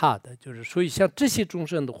害怕的，就是所以像这些众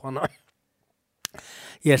生的话呢。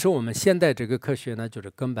也是我们现代这个科学呢，就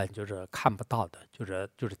是根本就是看不到的，就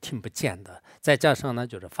是听不见的，再加上呢，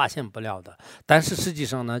就是发现不了的。但是实际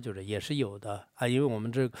上呢，就是也是有的啊，因为我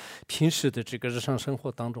们这平时的这个日常生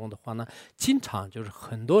活当中的话呢，经常就是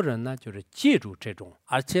很多人呢，就是借助这种，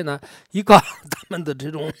而且呢，依靠他们的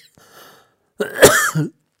这种。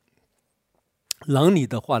能力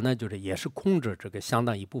的话呢，就是也是控制这个相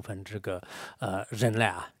当一部分这个人类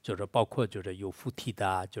啊，就是包括就是有附体的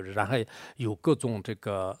啊，就是然后有各种这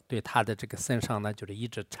个对他的这个身上呢，就是一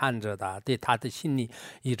直缠着的，对他的心理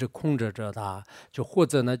一直控制着的，就或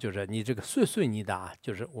者呢，就是你这个碎你的啊，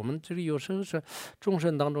就是我们这里有时候是众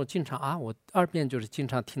生当中经常啊，我耳边就是经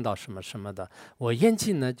常听到什么什么的，我眼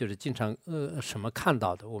睛呢就是经常什么看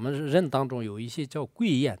到的，我们人当中有一些叫贵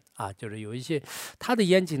眼啊，就是有一些他的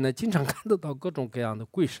眼睛呢经常看得到各种各样的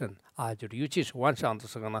鬼神啊，就是尤其是晚上的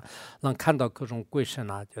时候呢，能看到各种鬼神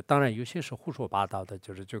啊。就当然有些是胡说八道的，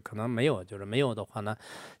就可能没有，就是没有的话呢，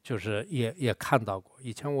就是也看到过。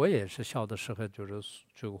以前我也是小的时候，就是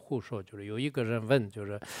就胡说，就是有一个人问，就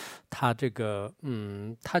是他这个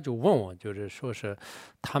他就问我，就是说是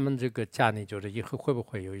他们这个家里就是以后会不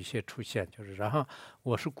会有一些出现，就是然后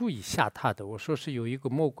我是故意吓他的，我说是有一个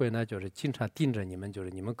魔鬼呢，就是经常盯着你们，就是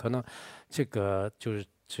你们可能这个就是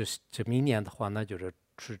这明年的话呢，就是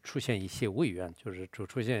出现一些违愿，就是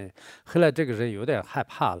出现。后来这个人有点害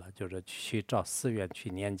怕了，就是去找寺院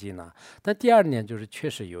去念经了。但第二年就是确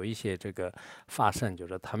实有一些这个发生，就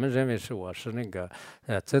是他们认为是我是那个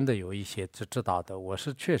真的有一些知道的，我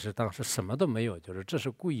是确实当时什么都没有，就是这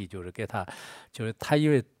是故意就是给他，就是他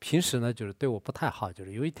因为平时呢就是对我不太好，就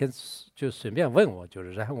是有一天就随便问我，就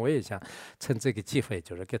是然后我也想趁这个机会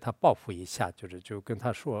就是给他报复一下，就跟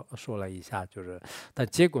他说了一下，就是但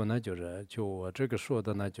结果呢就是就我这个说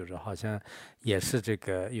的呢，就是好像也是这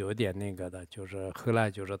个有点那个的，就是后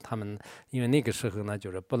来就是他们因为那个时候呢，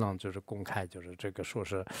就是不能就是公开，就是这个说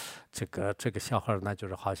是这个小孩呢，就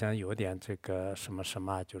是好像有点这个什么什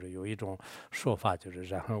么，就是有一种说法，就是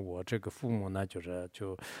然后我这个父母呢，就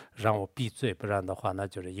让我闭嘴，不然的话呢，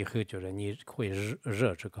就是以后就是你会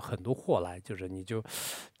惹这个很多祸来，就是你就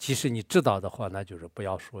即使你知道的话，那就是不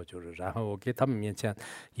要说，就是然后我给他们面前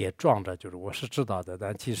也装着，就是我是知道的，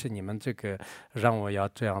但其实你们这个让我要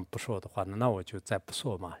这样不说的话，那我就再不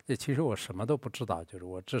说嘛。其实我什么都不知道，就是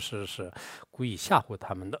我这是故意吓唬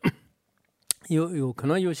他们的。有可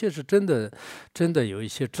能有些是真的有一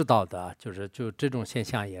些知道的啊，就这种现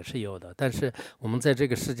象也是有的。但是我们在这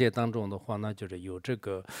个世界当中的话呢，就是有这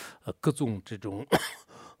个各种这种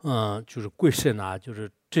就是贵神啊，就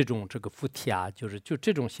是这个附体啊，就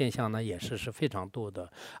这种现象呢，也是非常多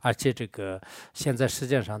的。而且这个现在世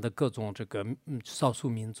界上的各种这个少数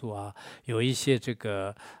民族啊，有一些这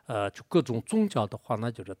个就各种宗教的话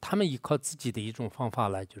呢，就是他们依靠自己的一种方法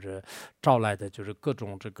来，就是招来的就是各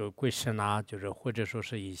种这个贵神啊，就是或者说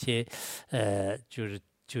是一些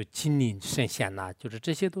就精灵圣贤呐，就是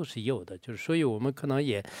这些都是有的，就是所以我们可能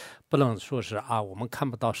也不能说是啊，我们看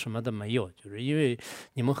不到什么都没有，就是因为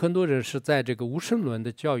你们很多人是在这个无神论的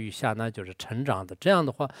教育下呢，就是成长的，这样的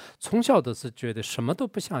话，从小都是觉得什么都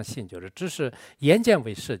不相信，就是只是眼见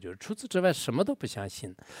为实，就是除此之外什么都不相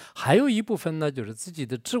信。还有一部分呢，就是自己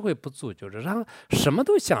的智慧不足，就是让什么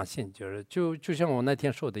都相信，就像我那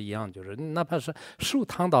天说的一样，就是哪怕是受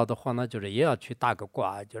烫到的话呢，就是也要去打个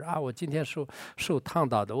卦，就是啊，我今天受烫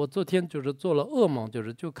到。我昨天就是做了噩梦，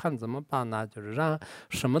就看怎么办呢？就是让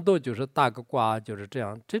什么都就是打个卦，就是这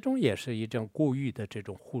样。这种也是一种过誉的这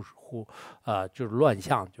种就是乱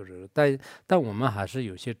象，就是但我们还是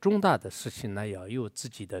有些重大的事情呢，要有自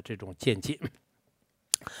己的这种见解。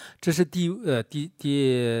这是第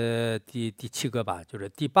七个吧，就是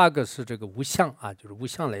第八个是这个无相啊，就是无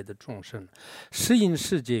相类的众生，适应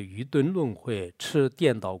世界愚钝轮回，吃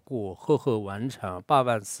颠倒过，赫赫完成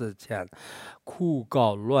84000，苦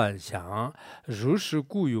告乱想，如是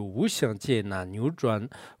故有无相劫难扭转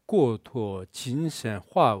过脱精神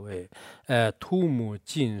化为土木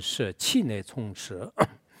尽摄气内充实。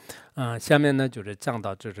下面呢就是讲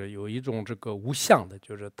到，就是有一种这个无相的，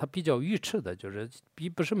就是它比较愚痴的，就是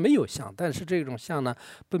不是没有相，但是这种相呢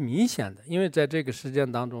不明显的，因为在这个时间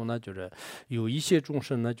当中呢，就是有一些众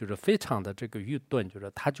生呢，就是非常的这个愚钝，就是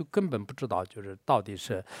他就根本不知道就是到底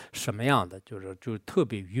是什么样的，就特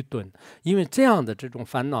别愚钝，因为这样的这种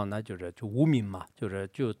烦恼呢，就无明嘛，就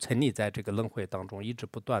沉溺在这个轮回当中，一直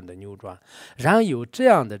不断的扭转。然后有这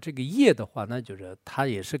样的这个业的话呢，就是它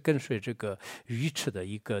也是跟随这个愚痴的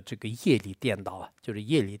一个这个业力颠倒啊，就是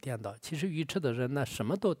业力颠倒。其实愚痴的人呢，什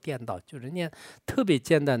么都颠倒，就是念特别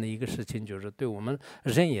简单的一个事情，就是对我们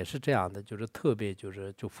人也是这样的，就是特别就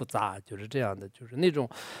复杂，就是这样的，就是那种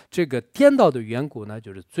这个颠倒的缘故呢，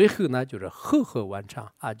就是最后呢就是和合完成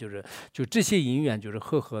啊，就这些因缘就是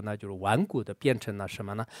和合呢，就是顽固的变成了什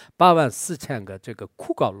么呢？84000个这个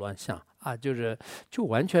枯槁乱象。就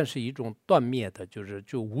完全是一种断灭的，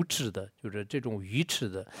就无知的，就是这种愚痴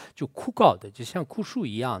的，就枯槁的，就像枯树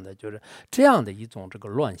一样的，就是这样的一种这个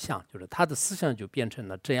乱象，就是他的思想就变成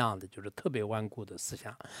了这样的，就是特别顽固的思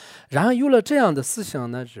想。然后有了这样的思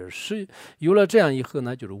想呢，是有了这样以后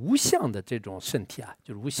呢，就是无相的这种身体啊，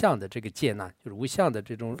就是无相的这个接纳，就是无相的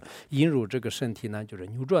这种引入这个身体呢，就是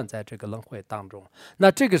扭转在这个轮回当中。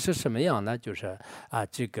那这个是什么样呢？就是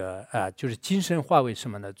就是精神化为什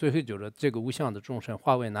么呢？最后就是这个无相的众生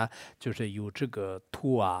化为呢，就是有这个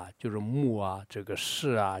土啊，就是木啊，这个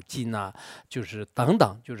石啊、金啊，就是等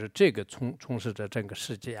等，就是这个充实着整个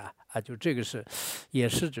世界啊。就这个也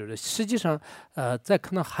是就是实际上，在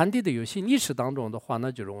可能汉地的有些历史当中的话呢，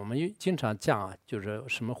就是我们经常讲啊，就是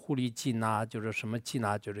什么狐狸精啊，就是什么精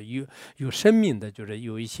啊，就是有生命的，就是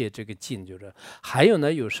有一些这个精，就是还有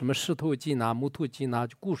呢有什么石头精啊、木头精啊、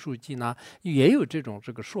古树精啊，也有这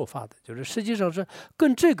个说法的，就是实际上是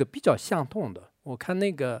跟这个比较相同的。我看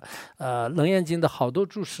那个楞严经的好多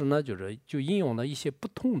注释呢，就引用了一些不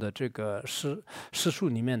同的这个诗书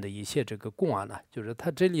里面的一些这个公案呢，就是它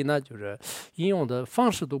这里呢就是引用的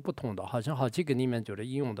方式都不同的，好像好几个里面就是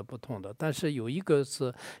引用的不同的，但是有一个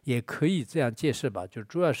是也可以这样解释吧，就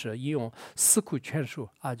主要是引用四库全书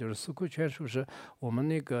啊，就是四库全书是我们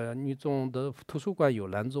那个女中的图书馆有，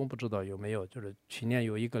南中不知道有没有，就是去年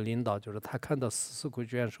有一个领导，就是他看到四库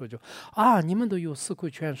全书就你们都有四库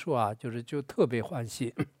全书啊，就特别欢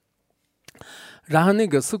喜。然后那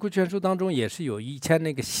个四库全书当中也是有以前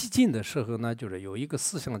那个西晋的时候呢，就是有一个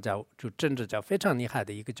思想家，就政治家非常厉害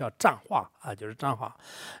的一个叫张化啊，就是张化。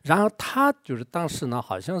然后他就是当时呢，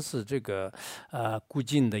好像是这个古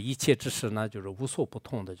今的一切知识呢，就是无所不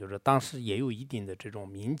通的，就是当时也有一定的这种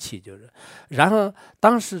名气，就是然后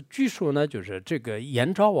当时据说呢，就是这个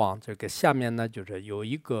燕昭王这个下面呢，就是有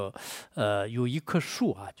一棵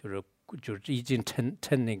树啊，就是已经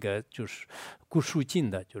成那个就是古树尽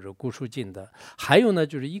的，就是古树尽的。还有呢，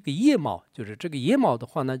就是一个腋毛，就是这个腋毛的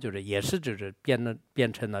话呢，就是也是就是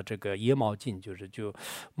变成了这个腋毛尽，就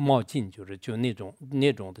毛尽，就那种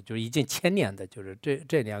的，就是已经千年的，就是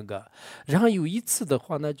这两个。然后有一次的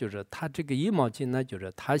话呢，就是他这个腋毛尽呢，就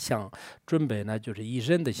是他想准备呢，就是以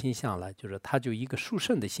人的形象来，就是他就一个书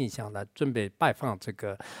生的形象来准备拜访这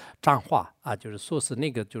个张化啊，就是说是那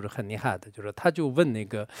个就是很厉害的，就是他就问那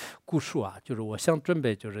个顾树啊，就是我想准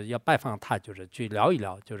备就是要拜访他，就是去聊一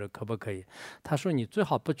聊，就是可不可以？他说你最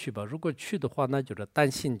好不去吧，如果去的话，那就是担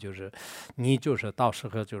心就是你就是到时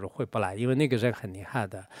候就是回不来，因为那个人很厉害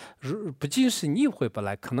的，不仅是你回不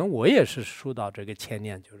来，可能我也是受到这个牵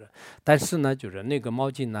连，但是呢，就是那个毛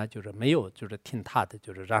巾呢，就是没有就是听他的，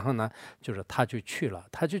然后呢，就是他就去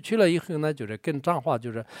了以后呢，就是跟张化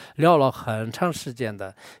就是聊了很长时间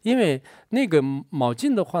的，因为那个毛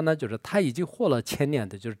巾的话呢，就是他已经活了千年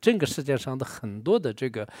的，就是整个世界上的很多的这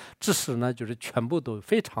个知识呢，就是全部都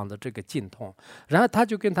非常的这个精通。然后他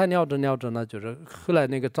就跟他聊着呢，就是后来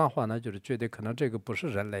那个张化呢，就是觉得可能这个不是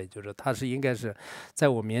人类，就是他是应该是在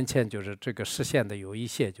我面前就是这个实现的有一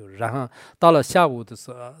些，就是然后到了下午的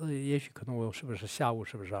时候，也许可能我是不是下午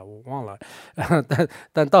是不是啊？我忘了。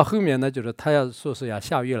但到后面呢，就是他要说是要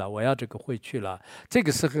下雨了，我要这个回去了。这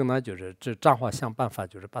个时候呢，就是这张化想办法，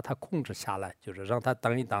就是把他控制下来，就是让他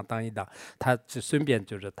等一等，他就顺便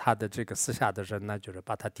就是他的这个私下的人呢，就是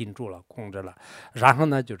把他盯住了，控制了。然后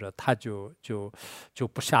呢，就是他就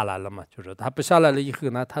不下来了嘛，就是他不下来了以后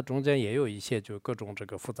呢，他中间也有一些就各种这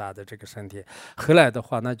个复杂的这个身体。后来的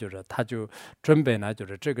话呢，就是他就准备呢，就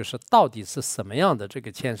是这个是到底是什么样的这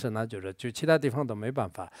个前身呢？就其他地方都没办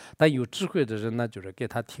法，但有智慧的人呢，就是给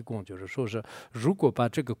他提供，就是说是如果把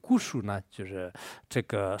这个古树呢，就是这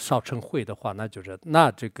个烧成灰的话，那这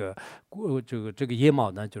个腋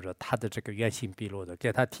毛呢，就是它的这个原形毕露的，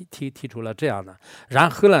给他提出了这样的。然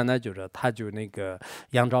后呢，就是他就那个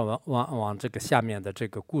杨照往这个下面的这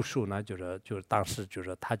个古树呢，就是当时就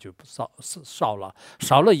是他就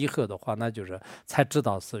烧了以后的话，那就是才知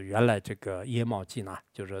道是原来这个叶茂记呢，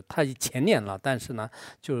就是他前年了，但是呢，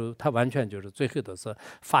就他完全就是最后的是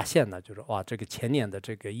发现呢，就是哇，这个前年的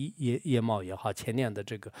这个叶茂也好，前年的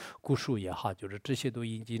这个古树也好，就是这些都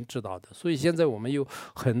已经知道的。所以现在我们有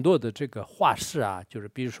很多的这个画室啊，就是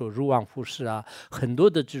比如说如望复氏啊，很多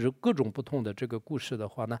的就是各种不同的这个故事的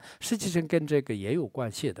话呢，实际上跟这个也有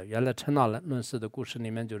关系的。原来陈老论事的故事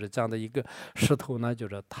里面就是这样的一个石头呢，就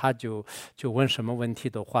是他就问什么问题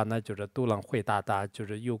的话呢，就是都能回答的，就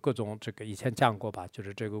是有各种这个以前讲过吧，就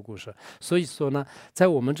是这个故事。所以说呢，在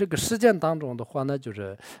我们这个实践当中的话呢，就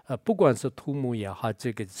是不管是图木也好，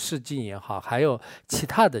这个诗经也好，还有其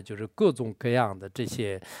他的就是各种各样的这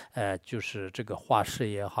些就是这个画室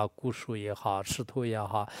也好，古书也好，石头也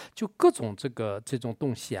好，就各种这种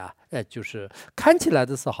东西啊，就是看起来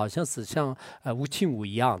的是好像是像无情物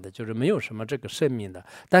一样的，就是没有什么这个生命的，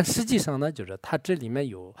但实际上呢，就是它这里面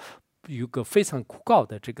有个非常枯槁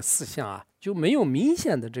的这个思想啊，就没有明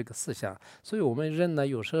显的这个思想，所以我们人呢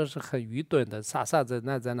有时候是很愚钝的，傻在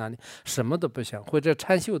那里什么都不想，或者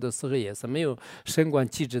禅修的时候也是没有升观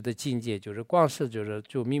机智的境界，就是光是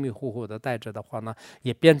就迷迷糊糊的带着的话呢，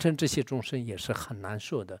也变成这些众生也是很难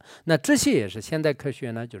受的。那这些也是现代科学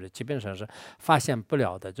呢，就是基本上是发现不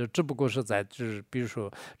了的，就只不过是在就是比如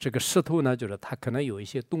说这个石头呢，就是它可能有一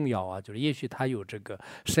些动摇啊，就是也许它有这个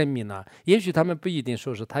生命呢，也许他们不一定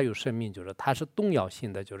说是它有生命，就是它是动摇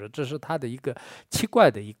性的，就是这是它的一个奇怪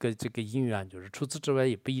的一个这个因缘，就是除此之外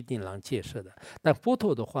也不一定能解释的。但佛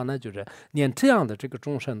陀的话呢，就是连这样的这个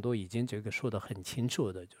众生都已经这个说得很清楚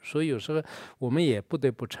的，所以有时候我们也不得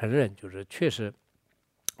不承认，就是确实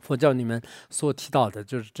佛教里面所提到的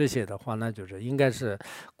就是这些的话呢，就是应该是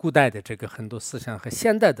古代的这个很多思想和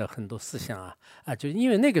现代的很多思想就因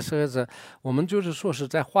为那个时候是我们就是说是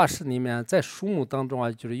在画室里面，在书目当中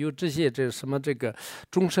啊，就是有这些什么这个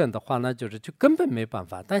众生的话呢，就根本没办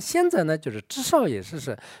法。但现在呢，就是至少也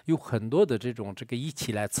是有很多的这种这个仪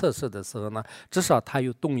器来测试的时候呢，至少它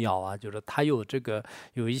有动摇啊，就是它有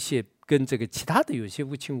有一些跟这个其他的有些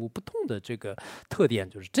无情物不同的这个特点，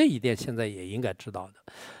就是这一点现在也应该知道的。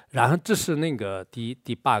然后这是那个第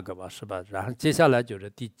8个吧，是吧？然后接下来就是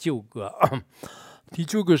第9个，第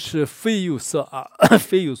9个是非有色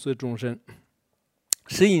非有色众生。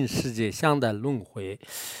适应世界相待轮回，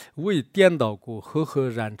为颠倒故，和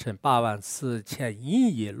染成84000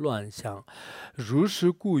因业乱象。如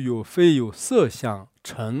是故有非有色相，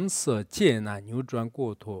成色界难扭转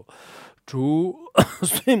过脱。诸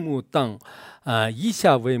岁目等以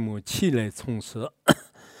下为目，其类从色。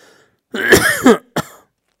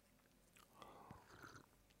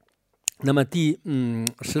那么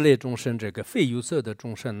10类众生，这个非有色的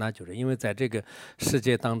众生呢，就是因为在这个世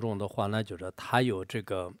界当中的话呢，就是它有这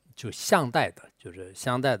个就相待的，就是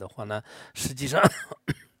相待的话呢，实际上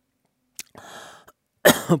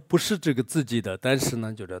不是这个自己的，但是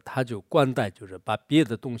呢，就是他就观待，就是把别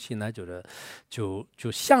的东西呢，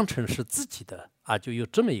就相成是自己的就有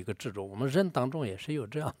这么一个制度。我们人当中也是有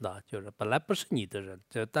这样的，就是本来不是你的人，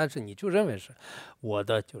但是你就认为是我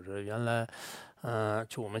的，就是原来。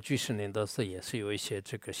就我们居士林的是也是有一些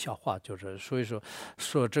这个笑话，就是所以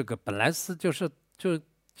说这个本来是就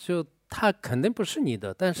它肯定不是你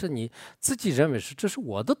的，但是你自己认为是这是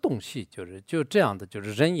我的东西，就这样的，就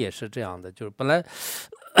是人也是这样的，就是本来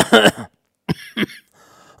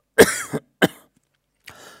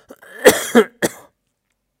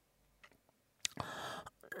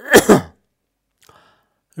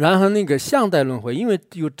然后那个相待轮回，因为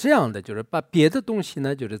有这样的，就是把别的东西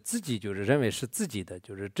呢，就是自己就是认为是自己的，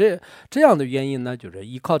就是这样的原因呢，就是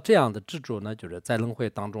依靠这样的执着呢，就是在轮回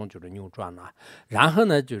当中就是扭转了。然后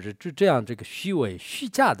呢，就是这样这个虚伪虚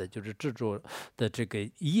假的，就是执着的这个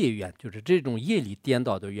业缘，就是这种业力颠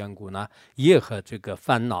倒的缘故呢，业和这个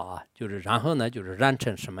烦恼就是然后呢，就是染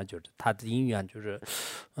成什么，就是它的因缘就是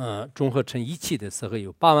综合成一气的时候，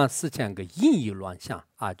有84000个因意乱象。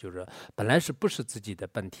就是本来是不是自己的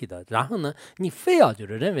本体的，然后呢，你非要就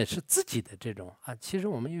是认为是自己的这种其实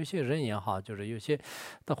我们有些人也好，就是有些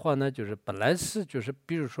的话呢，就是本来是就是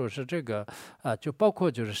比如说是这个就包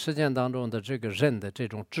括就是实践当中的这个人的这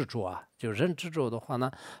种执着就人执着的话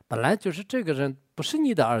呢，本来就是这个人不是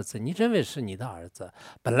你的儿子，你认为是你的儿子；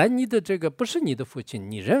本来你的这个不是你的父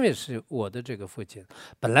亲，你认为是我的这个父亲；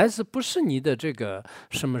本来是不是你的这个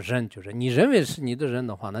什么人，就是你认为是你的人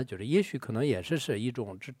的话呢，就是也许可能也是一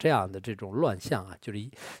种这样的这种乱象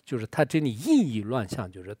就是他这里意义乱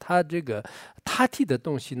象，就是他他体的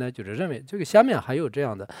东西呢，就是认为这个下面还有这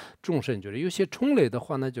样的众生，就是有些虫类的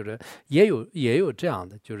话呢，就是也有这样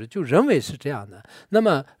的，就认为是这样的。那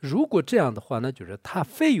么如果这样的话呢，就是他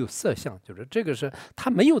非有色相，就是这个是他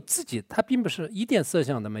没有自己，他并不是一点色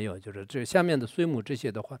相都没有，就是这下面的水母这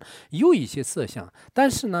些的话有一些色相，但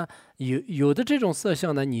是呢有的这种色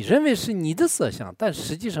相呢，你认为是你的色相，但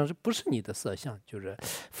实际上是不是你的色相，就是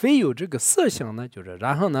非有这个色相呢，就是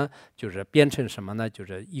然后呢就是变成什么呢，就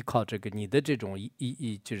是依靠这个你的这种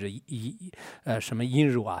什么因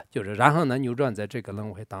入啊，就是然后呢扭转在这个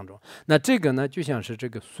轮回当中。那这个呢就像是这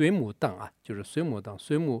个水母灯啊，就是水母灯，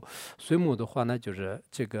水母的话呢，就是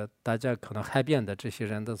这个大家可能海边的这些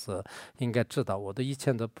人都是应该知道，我的以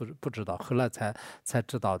前都不知道，后来才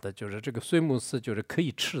知道的，就是这个水母是就是可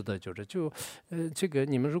以吃的，这个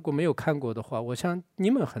你们如果没有看过的话，我想你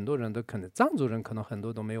们很多人都可能藏族人可能很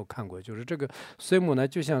多都没有看过，就是这个水母呢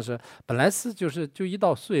就像是本来是就一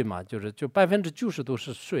道水嘛，就90%都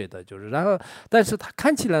是水的，就是然后但是它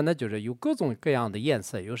看起来呢就是有各种各样的颜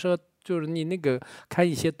色，有时候就是你那个看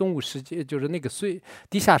一些动物世界，就是那个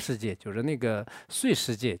地下世界，就是那个水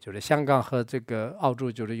世界，就是香港和这个澳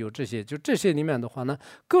洲，就是有这些，就这些里面的话呢，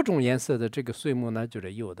各种颜色的这个水母呢，就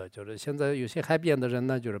是有的，就是现在有些海边的人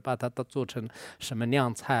呢，就是把它做成什么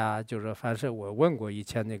凉菜啊，就是反正我问过以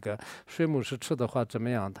前那个水母是吃的话怎么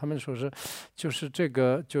样，他们说是就是这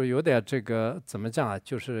个就有点这个怎么讲啊，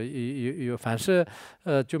就是反正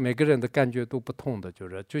就每个人的感觉都不同的，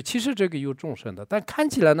就其实这个有众生的，但看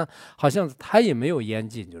起来呢。好像他也没有眼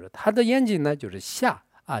睛，就是他的眼睛呢，就是下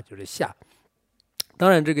啊，就是下。当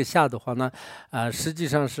然，这个下的话呢，实际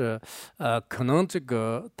上是，可能这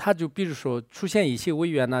个他就比如说出现一些违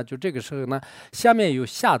缘呢，就这个时候呢，下面有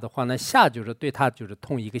下的话呢，下就是对他就是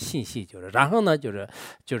同一个信息，就是然后呢，就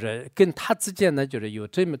是跟他之间呢，就是有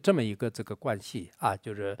这么一个这个关系啊，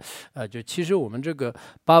就其实我们这个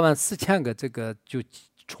84000个这个就。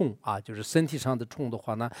虫啊，就是身体上的虫的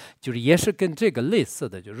话呢，就是也是跟这个类似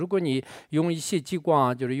的。就如果你用一些激光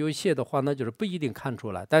啊，就是有一些的话呢，就是不一定看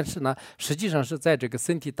出来。但是呢，实际上是在这个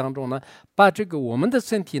身体当中呢，把这个我们的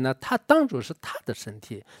身体呢，它当作是它的身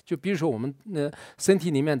体。就比如说我们身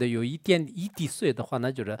体里面的有一滴水的话呢，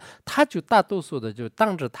就是它就大多数的就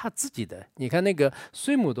当着它自己的。你看那个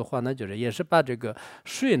水母的话呢，就是也是把这个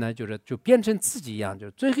水呢，就变成自己一样。就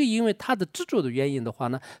最后因为它的执着的原因的话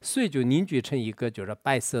呢，水就凝聚成一个就是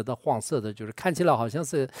白色的、黄色的，就是看起来好像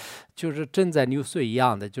是就是正在流水一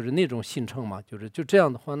样的，就是那种形成嘛，就这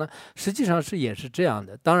样的话呢，实际上也是这样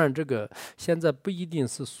的。当然，这个现在不一定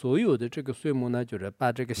是所有的这个水母呢，就是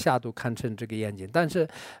把这个下度看成这个眼睛，但是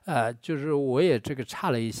就是我也这个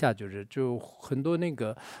查了一下，就很多那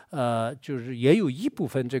个就是也有一部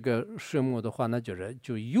分这个水母的话呢，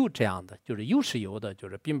就有这样的，就是有是有的，就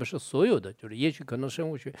是并不是所有的，就是也许可能生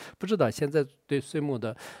物学不知道现在对水母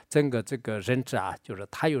的整个这个认知啊，就是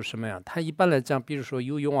它有什么样？它一般来讲，比如说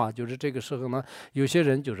游泳啊，就是这个时候呢，有些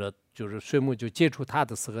人就是水母就接触它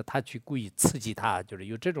的时候，他去故意刺激它，就是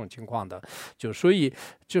有这种情况的。所以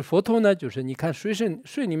就佛陀呢，就是你看水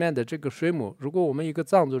里面的这个水母，如果我们一个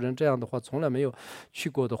藏族人这样的话，从来没有去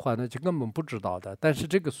过的话，那就根本不知道的。但是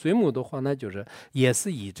这个水母的话呢，就是也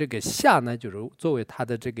是以这个下呢，就是作为它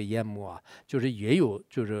的这个眼目啊，就是也有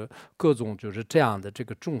就是各种就是这样的这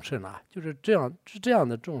个众生啊，就是这样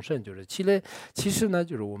的众生，就是其实呢，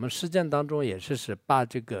就是我们实践当中也是把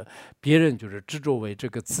这个别人就是执着为这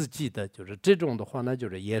个自己的，就是这种的话呢，就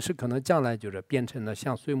是也是可能将来就是变成了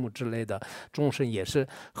像水母之类的众生，也是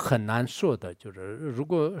很难说的。就是如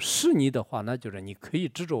果是你的话，那就是你可以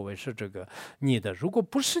执着为是这个你的；如果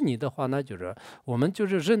不是你的话，那就是我们就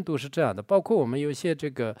是人都是这样的，包括我们有些这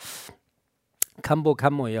个。看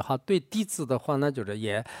摩也好，对弟子的话呢，就是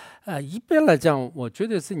也，一般来讲，我觉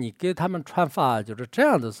得是你给他们传法，就是这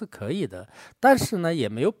样的是可以的，但是呢，也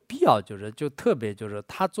没有必要，就特别就是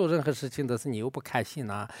他做任何事情的是你又不开心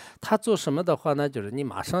啊，他做什么的话呢，就是你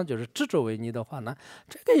马上就是执着为你的话呢，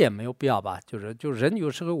这个也没有必要吧，就人有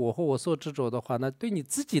时候我和我所执着的话呢，对你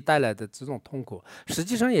自己带来的这种痛苦，实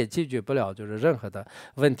际上也解决不了就是任何的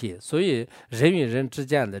问题，所以人与人之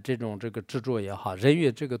间的这个执着也好，人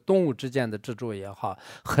与这个动物之间的执着也好，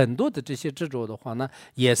很多的这些执着的话呢，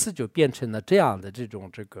也是就变成了这样的这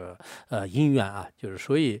个因缘啊，就是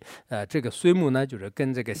所以这个水母呢，就是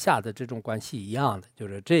跟这个下的这种关系一样的，就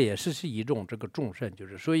是这也是一种这个众生，就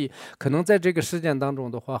是所以可能在这个事件当中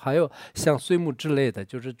的话，还有像水母之类的，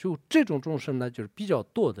就这种众生呢，就是比较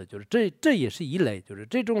多的，就是这也是一类，就是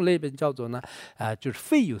这种类别叫做呢就是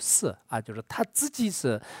非有色啊，就是他自己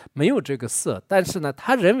是没有这个色，但是呢，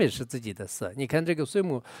他认为是自己的色。你看这个水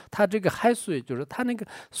母，它这个海水。岁，就是他那个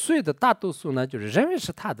岁的大多数呢，就是认为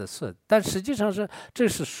是他的色，但实际上是这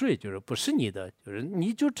是岁，就是不是你的，就是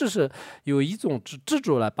你就只是有一种执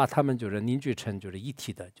着来把他们就是凝聚成就是一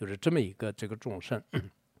体的，就是这么一个这个众生。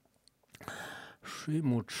水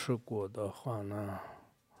母吃过的话呢，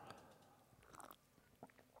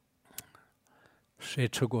谁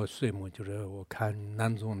吃过水母？就是我看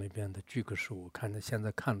南宗那边的举个手，我看的现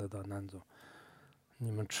在看得到南宗。你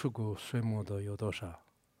们吃过水母的有多少？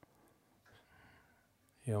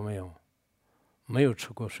有没有？没有吃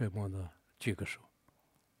过水母的举个手。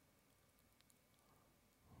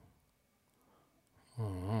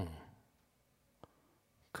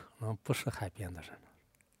可能不是海边的人。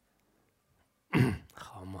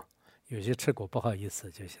好嘛，有些吃过，不好意思，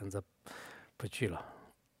就现在不去了。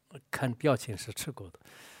看表情是吃过的。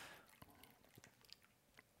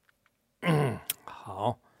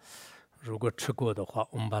好，如果吃过的话，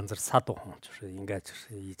我们班子撒多就是应该就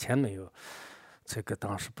是以前没有，这个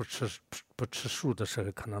当时不吃素的时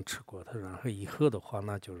候可能吃过的，然后以后的话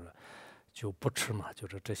那就不吃嘛，就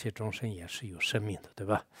是这些众生也是有生命的，对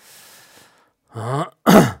吧？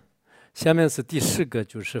下面是第4个，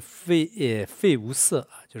就是非无色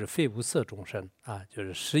啊，就是非无色众生啊，就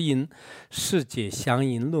是识因世界相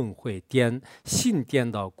因轮回性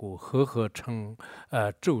颠倒故，合成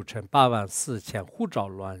骤成84000护照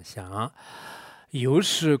乱想。由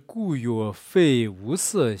是故曰非无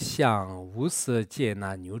色相，无色界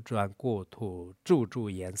那扭转过土，咒住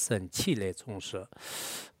延伸，气类从事。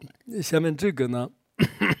下面这个呢，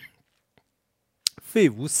非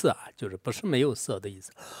无色啊，就是不是没有色的意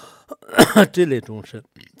思。这类众生，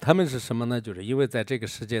他们是什么呢？就是因为在这个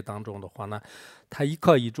世界当中的话呢，他依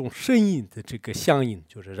靠一种声音的这个相应，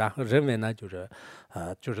就是然后认为呢，就是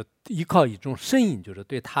依靠一种声音，就是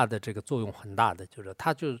对他的这个作用很大的，就是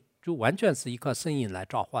他就完全是依靠声音来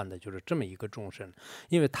召唤的，就是这么一个众生。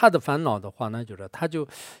因为他的烦恼的话呢，就是他就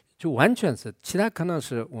完全是，其他可能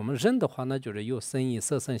是我们人的话呢，就是有声音、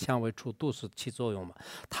色声、香味触都是起作用嘛。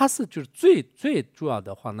它是就是最主要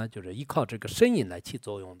的话呢，就是依靠这个声音来起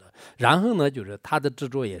作用的。然后呢，就是他的执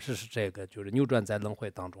着也是这个，就是扭转在轮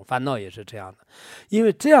回当中，烦恼也是这样的。因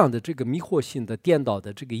为这样的这个迷惑性的颠倒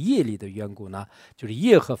的这个业力的缘故呢，就是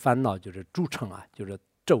业和烦恼就是铸成啊，就是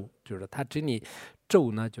咒，就是它这里。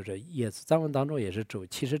咒呢，就是也是藏文当中也是咒。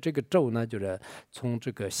其实这个咒呢，就是从这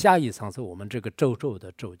个下意上是我们这个咒的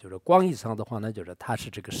咒，就是光意上的话呢，就是它是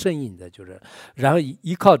这个声音的，就是然后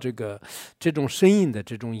依靠这种声音的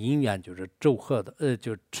这种因缘，就是咒和的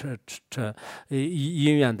就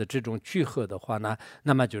因缘的这种聚合的话呢，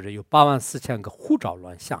那么就是有84000个护照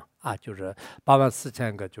乱象。啊，就是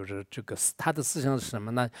84000个，就是这个他的思想是什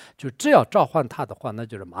么呢？就只要召唤他的话，那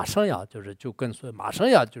就是马上要就跟随，马上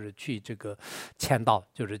要就是去这个签到，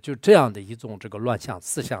就这样的一种这个乱象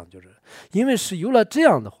思想，就是因为是有了这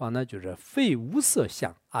样的话呢，就是非无色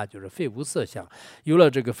相啊，就是非无色相，有了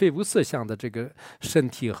这个非无色相的这个身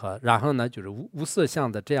体和，然后呢就是无色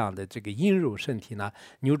相的这样的这个阴柔身体呢，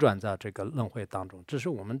扭转在这个轮回当中，这是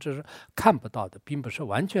我们这是看不到的，并不是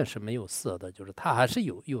完全是没有色的，就是它还是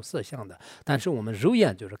有色相的，但是我们肉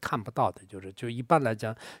眼就是看不到的，就一般来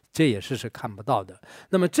讲，这也是看不到的。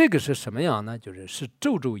那么这个是什么样呢？是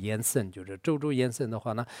咒延伸，就是咒延伸的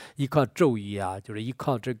话呢，依靠咒语啊，就是依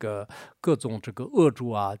靠这个各种这个恶咒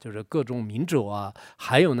啊，就是各种明咒啊，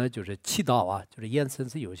还有呢就是祈祷啊，就是延伸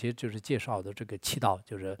是有些就是介绍的这个祈祷，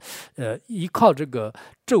就是依靠这个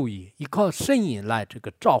咒语，依靠声音来这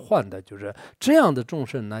个召唤的，就是这样的众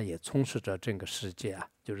生呢，也充斥着这个世界啊。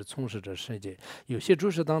就是充斥着世界，有些注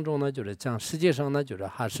释当中呢，就是讲世界上呢，就是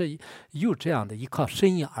还是有这样的依靠声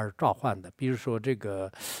音而召唤的，比如说这个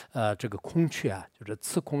孔雀啊，就是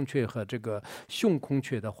雌孔雀和这个雄孔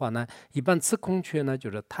雀的话呢，一般雌孔雀呢，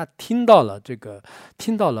就是它听到了这个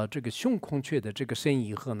雄孔雀的这个声音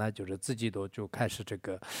以后呢，就是自己就开始这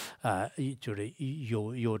个就是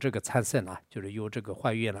有这个产生了，就是有这个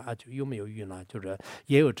怀孕了啊，就有没有孕了，就是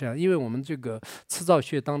也有这样，因为我们这个辞藻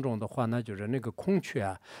学当中的话呢，就是那个孔雀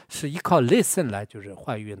啊。是依靠类生来就是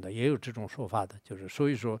怀孕的，也有这种说法的，就是所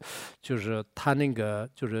以说，就是他那个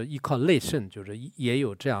就是依靠类生，就是也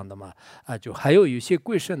有这样的嘛啊，就还有一些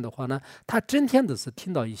贵生的话呢，他整天都是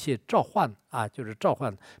听到一些召唤啊，就是召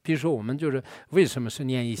唤，比如说我们就是为什么是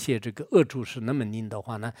念一些这个恶咒是那么念的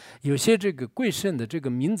话呢？有些这个贵生的这个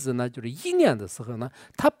名字呢，就是一念的时候呢，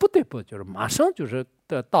他不得不就是马上就是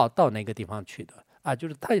到那个地方去的。啊，就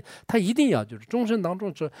是他一定要就是终身当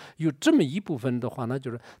中是有这么一部分的话呢，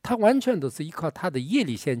就是他完全都是依靠他的业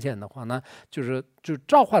力现前的话呢，就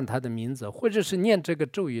召唤他的名字，或者是念这个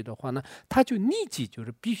咒语的话呢，他就立即就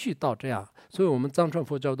是必须到这样。所以我们藏传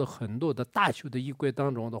佛教的很多的大修的仪轨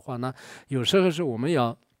当中的话呢，有时候是我们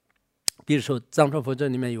要比如说藏传佛教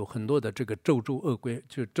里面有很多的这个咒助恶鬼，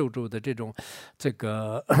就是咒助的这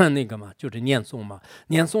个那个嘛，就是念诵嘛。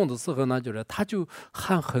念诵的时候呢，就是他就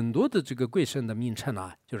喊很多的这个贵神的名称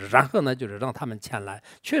啊，就是然后呢，就是让他们前来，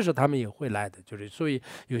确实他们也会来的，就是所以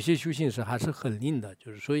有些修行是还是很灵的，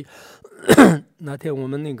就是所以那天我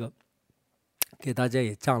们那个给大家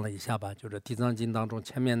也讲了一下吧，就是《地藏经》当中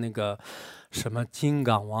前面那个什么金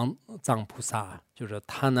刚王藏菩萨，就是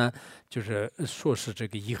他呢，就是说是这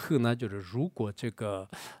个以后呢，就是如果这个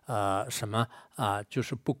就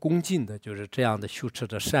是不恭敬的，就是这样的修持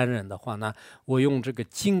的善人的话呢，我用这个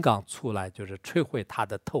金刚出来，就是摧毁他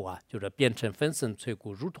的头啊，就是变成粉身碎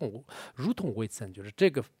骨，如同微尘。就是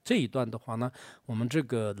这一段的话呢，我们这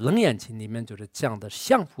个《楞严经》里面就是讲的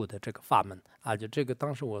相符的这个法门啊，就这个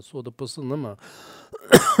当时我说的不是那么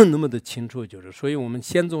那么的清楚，就是所以我们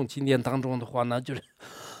先宗经典当中的话呢，就是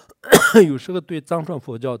有时候对藏传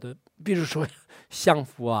佛教的，比如说相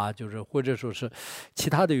符啊，就是或者说是其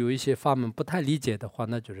他的有一些法门不太理解的话，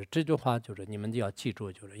那就是这句话就是你们要记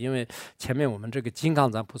住，就是因为前面我们这个金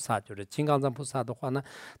刚藏菩萨，就是金刚藏菩萨的话呢，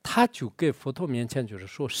他就给佛陀面前就是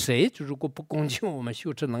说，谁就如果不恭敬我们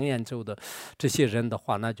修持楞严咒的这些人的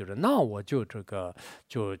话，那我就这个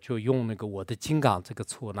就用那个我的金刚这个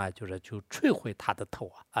词呢，就摧毁他的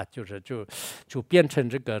头啊，就变成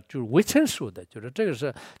这个就是微尘数的，就是这个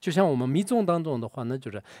是就像我们密宗当中的话呢，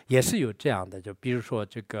就是也是有这样的，就比如说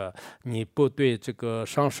这个你不对这个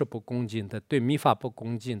上师不恭敬的，对密法不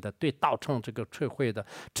恭敬的，对道场这个摧毁的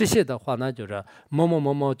这些的话呢，就是某某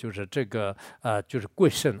某某，就是这个就是贵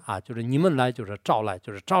神啊，就是你们来就是招来，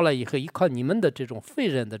就是招来以后依靠你们的这种非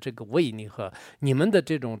人的这个威力和你们的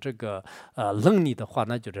这种这个能力的话，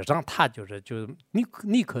那就是让他就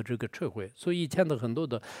立刻这个摧毁。所以以前的很多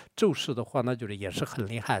的咒师的话，那就是也是很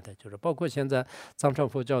厉害的，就是包括现在藏传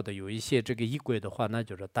佛教的有一些这个仪轨的话，那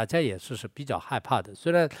就是大家也是比较害怕的。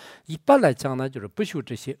虽然一般来讲呢，就是不修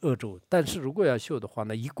这些恶咒，但是如果要修的话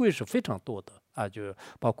呢，仪轨是非常多的啊，就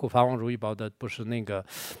包括法王如意宝的，不是那个。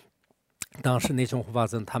当时那种护法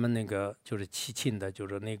僧他们那个就是祈请的，就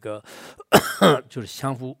是那个就是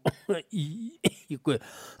相互一跪，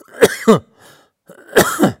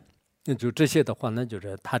就这些的话呢，就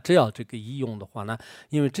是他只要这个一用的话呢，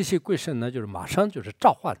因为这些贵神呢，就是马上就是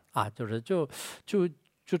召唤啊，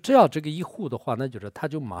就只要这个一护的话，那就是他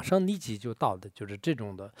就马上立即就到的，就是这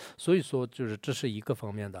种的。所以说，就是这是一个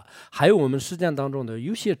方面的。还有我们实践当中的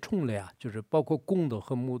有些虫类啊，就是包括公的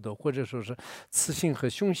和母的，或者说是雌性和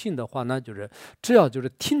雄性的话，那就是只要就是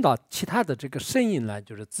听到其他的这个声音来，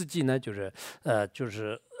就是自己呢，就是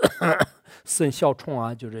生小虫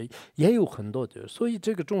啊，就是也有很多的。所以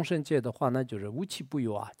这个众生界的话呢，就是无奇不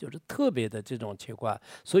有啊，就是特别的这种情况。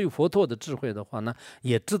所以佛陀的智慧的话呢，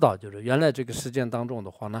也知道就是原来这个实践当中的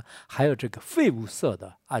话呢，还有这个非无色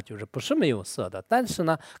的啊，就是不是没有色的，但是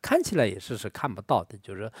呢，看起来也是看不到的，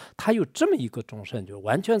就是它有这么一个众生，就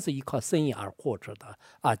完全是依靠声音而活着的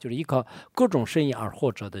啊，就是依靠各种声音而活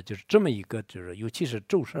着的，就是这么一个，就是尤其是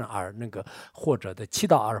众生而那个活着的，祈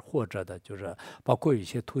祷而活着的，就是包括有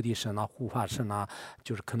些土地神啊、护法神啊，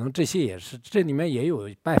就是可能这些也是，这里面也有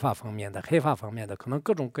白发方面的、黑发方面的，可能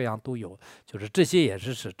各种各样都有，就是这些也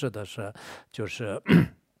是指的是就是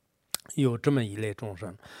有这么一类众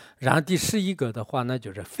生。然后第11个的话呢，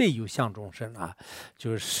就是非有相众生啊，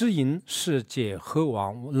就是世因世界何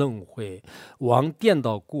往轮回，往颠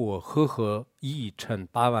倒过和一乘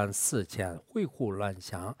84000恢复乱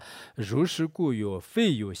想，如是故有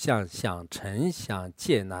非有相成相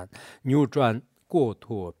劫难，扭转过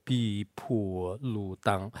脱逼迫路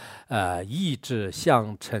当，意志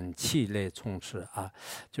相成气类从事啊，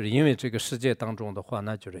就是因为这个世界当中的话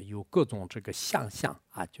呢，就是有各种这个相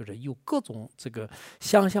啊，就是有各种这个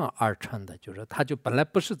相而成的，就是它就本来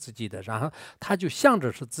不是自己的，然后它就想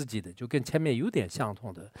着是自己的，就跟前面有点相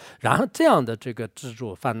同的，然后这样的这个执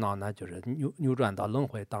着烦恼呢，就是扭转到轮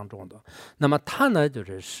回当中的。那么它呢，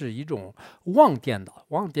是一种妄颠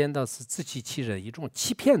倒是自欺欺人，一种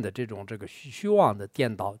欺骗的这种这个虚妄的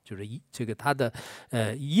颠倒，就是这个它的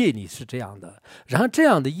业力是这样的。然后这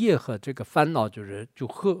样的业和这个烦恼就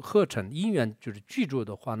合成因缘，就是具足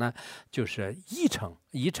的话呢，就是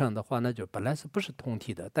一成的话呢，就本来是不是同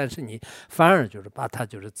体的，但是你反而就是把它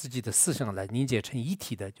就是自己的思想来凝结成一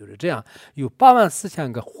体的，就是这样有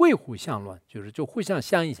84000个会互相乱，就互相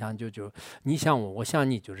想一想，就你想我，我想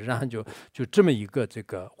你，就是然后就这么一个这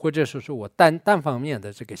个，或者说是我单方面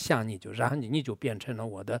的这个想你，就然后你就变成了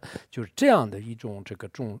我的，就是这样的一种这个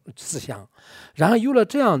思想。然后有了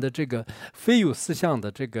这样的这个非有思想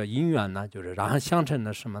的这个因缘呢，就是然后相成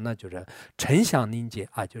了什么呢？就是成相凝结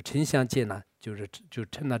啊，就成相结呢，就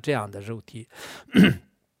成了这样的肉体。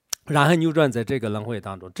然后扭转在这个轮回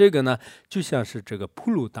当中，这个呢就像是这个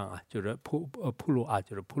铺路当啊，就是铺路啊，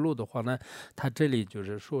就是铺路的话呢，它这里就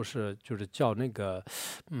是说是就是叫那个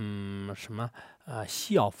什么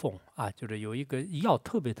细药缝啊，就是有一个药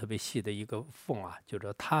特别特别细的一个缝啊，就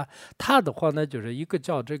是它的话呢，就是一个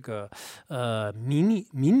叫这个明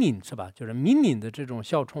领是吧？就是明领的这种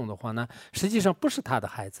小虫的话呢，实际上不是他的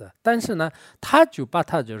孩子，但是呢，他就把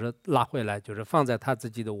他就是拉回来，就是放在他自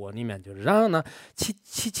己的窝里面，就是然后呢，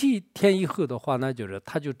七天以后的话呢，就是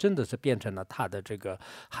他就真的是变成了他的这个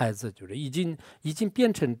孩子，就是已经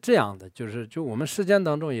变成这样的，就我们实践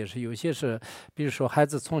当中也是有些是，比如说孩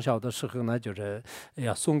子从小的时候呢，就是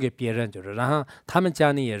要送给别人，就是然后他们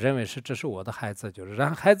家里也认为是这是我的孩子，就是然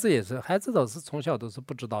后孩子也是孩子倒是从小都是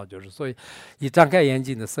不知道，就是所以一张开眼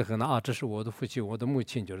睛的时候呢，啊，这是我的父亲，我的母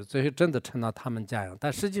亲，就是最后真的成了他们家样，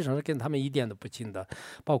但实际上是跟他们一点都不亲的，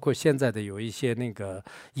包括现在的有一些那个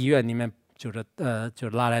医院里面。就是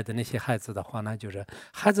拉来的那些孩子的话呢，就是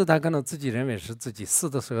孩子他可能自己认为是自己死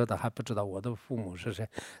的时候，他还不知道我的父母是谁，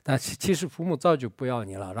但其实父母早就不要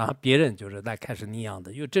你了，然后别人就是来开始领养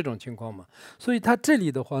的，有这种情况嘛。所以他这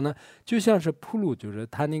里的话呢，就像是铺路，就是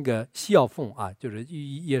他那个细药缝啊，就是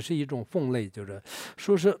也是一种缝类，就是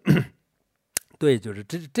说是。对，就是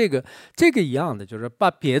这个一样的，就是把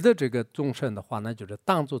别的这个众生的话呢，就是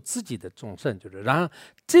当做自己的众生，就是然后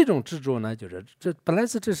这种执着呢，就是这本来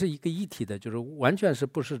这是一个一体的，就是完全是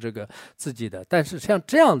不是这个自己的，但是像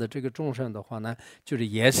这样的这个众生的话呢，就是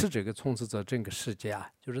也是这个从事着这个世界啊，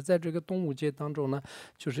就是在这个动物界当中呢，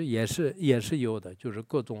就是也是有的，就是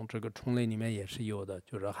各种这个虫类里面也是有的，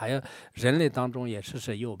就是还有人类当中也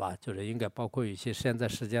是有吧，就是应该包括一些现在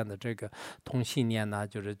实践的这个同性恋呐，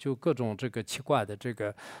就各种这个奇怪的这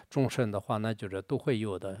个众生的话呢，就是都会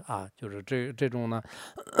有的啊，就是这种呢，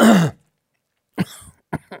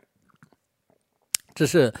这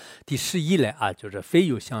是第11类啊，就是非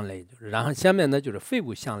有相类，就是然后下面呢就是非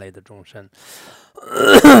无相类的众生。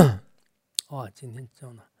今天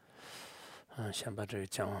讲的。先把这个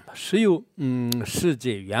讲完吧。十有世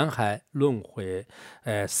界缘海轮回，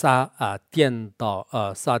杀颠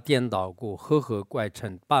倒故，和怪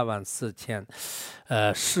成84000，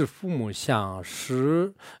是父母相，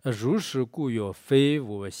如是故有非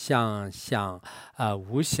无相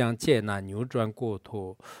无相界那扭转过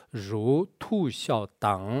土，如兔啸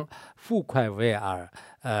等，复快为耳，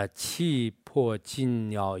气破金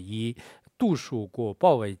鸟衣。度数过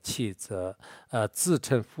报为妻子，自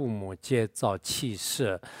称父母皆造气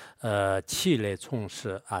势，气类从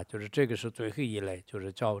事啊，就是这个是最后一类，就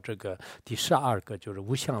是叫这个第12个，就是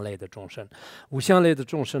无相类的众生。无相类的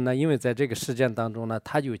众生呢，因为在这个事件当中呢，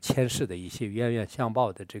他有前世的一些冤冤相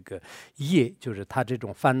报的这个业，就是他这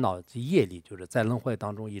种烦恼业力，就是在轮回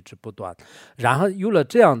当中一直不断。然后有了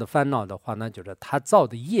这样的烦恼的话呢，就是他造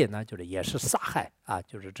的业呢，就是也是杀害啊，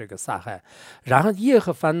就是这个杀害。然后业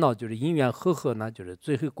和烦恼就是因缘和呢，就是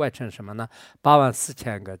最后怪成什么呢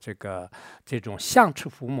？84000个这种相持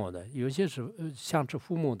父母的，有些是相持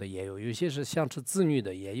父母的也有些是相持子女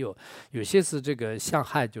的也有些是这个相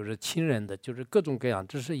害就是亲人的，就是各种各样，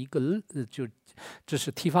这是一个这是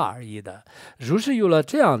提法而已的。如是有了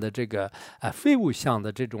这样的这个非无相的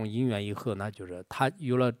这种因缘以后呢，就是他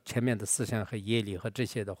有了前面的思想和业力和这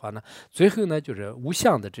些的话呢，最后呢就是无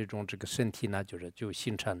相的这个身体呢，就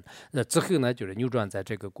形成，之后呢就是扭转在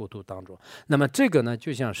这个国土当中。那么这个呢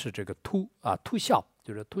就像是这个秃啸，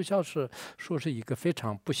就是秃啸是说是一个非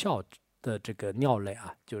常不孝的这个鸟类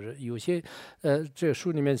啊，就是有些这个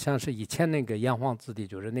书里面像是以前那个炎黄子帝，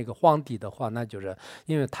就是那个皇帝的话，那就是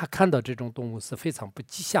因为他看到这种动物是非常不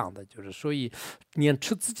吉祥的，就是所以连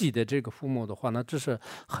吃自己的这个父母的话呢，这是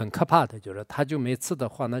很可怕的，就是他就每次的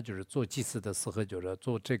话呢，就是做祭祀的时候，就是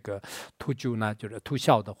做这个秃鹫呢，就是秃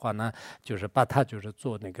啸的话呢，就是把他就是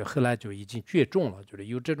做那个，后来就已经绝种了，就是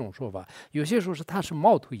有这种说法。有些说是他是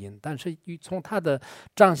猫头鹰，但是从他的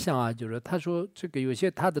长相啊，就是他说这个有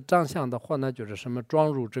些他的长相的话呢，就是什么装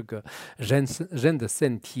入这个人的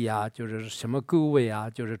身体啊，就是什么狗尾啊，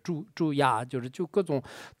就是猪牙，就各种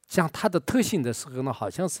像它的特性的时候呢，好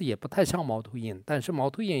像是也不太像猫头鹰，但是猫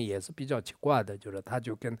头鹰也是比较奇怪的，就是它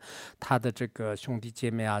就跟它的这个兄弟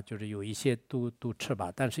姐妹啊，就是有一些都吃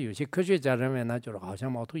吧，但是有些科学家认为呢，就是好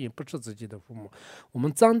像猫头鹰不是自己的父母。我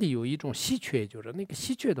们藏地有一种稀缺，就是那个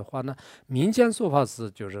稀缺的话呢，民间说法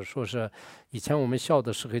是就是说是以前我们小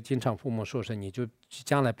的时候经常父母说是你就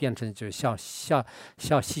将来变成就像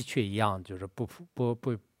稀缺一样，就是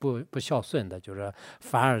不孝顺的，就是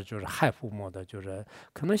反而就是害父母的，就是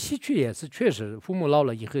可能稀缺也是确实父母老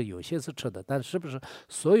了以后有些是吃的，但是不是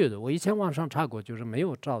所有的？我以前网上查过，就是没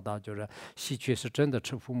有找到，就是稀缺是真的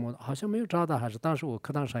吃父母的，好像没有找到，还是当时我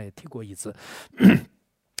课堂上也提过一次。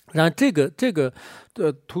然后这个这个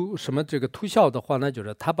秃孝的话呢，就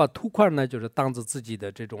是他把秃块呢，就是当做自己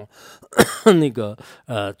的这种那个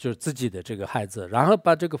就是自己的这个孩子，然后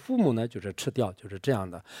把这个父母呢，就是吃掉，就是这样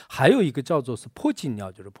的。还有一个叫做是泼鸡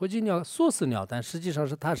鸟，就是泼鸡鸟缩死鸟，但实际上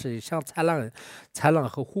它是像豺狼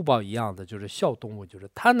和虎豹一样的，就是小动物，就是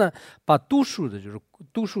它呢把多数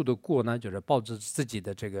的过呢，就是抱着自己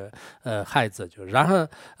的这个孩子，就是然后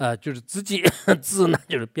就是自己字呢，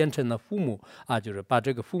就是变成了父母啊，就是把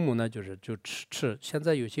这个父母呢，就吃。现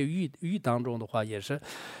在有些鱼当中的话，也是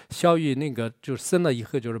小鱼那个就生了以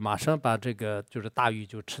后，就是马上把这个就是大鱼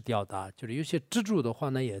就吃掉的啊，就是有些蜘蛛的话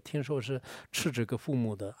呢，也听说是吃这个父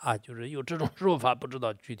母的啊，就是有这种说法，不知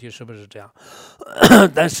道具体是不是这样。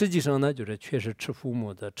但实际上呢，就是确实吃父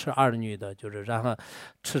母的，吃儿女的，就是然后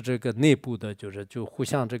吃这个内部的，就互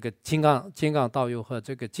相这个金刚道友和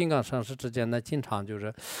这个金刚上师之间呢，经常就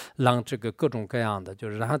是让这个各种各样的，就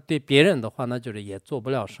是然后对别人的话呢，就是也做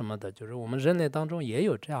不了什么的，就是我们人类当中也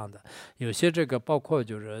有这样的，有些这个包括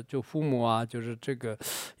就父母啊，就是这个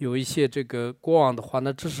有一些这个国王的话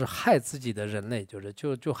呢，这是害自己的人类，就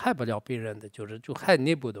害不了别人的，就害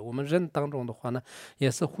内部的。我们人当中的话呢，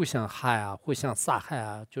也是互相害啊，互相杀害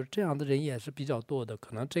啊，就是这样的人也是比较多的。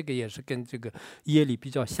可能这个也是跟这个业力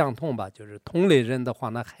比较相通吧。就是同类人的话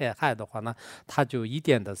呢，害的话呢，他就一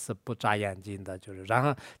点的是不眨眼睛的，就是然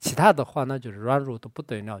后其他的话呢，就是软弱的不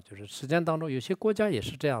得了。就是时间当中有些国家也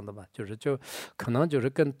是这样的吧，就可能就是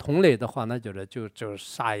跟同类的话呢，就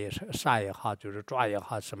杀也好，就是抓也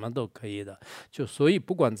好，什么都可以的。就所以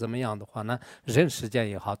不管怎么样的话呢，人世间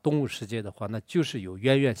也好，动物世界的话呢，就是有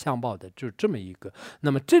冤冤相报的，就是这么一个。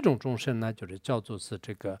那么这种众生呢，就是叫做是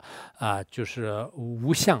这个就是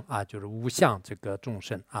无相啊，就是无相这个众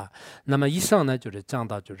生啊。那么以上呢，就是讲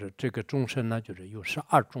到就是这个众生呢，就是有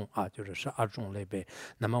12种啊，就是12种类别。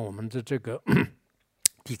那么我们的这个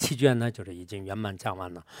第7卷呢，就是已经圆满讲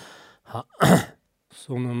完了。好。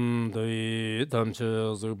소놈 더이 담체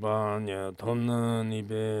즈바냐 톰나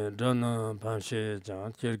니베 자나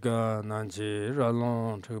반셰자 길가 난지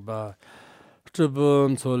라롱 츠바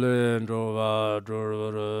츠분 솔렌 조바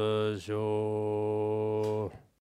조르쇼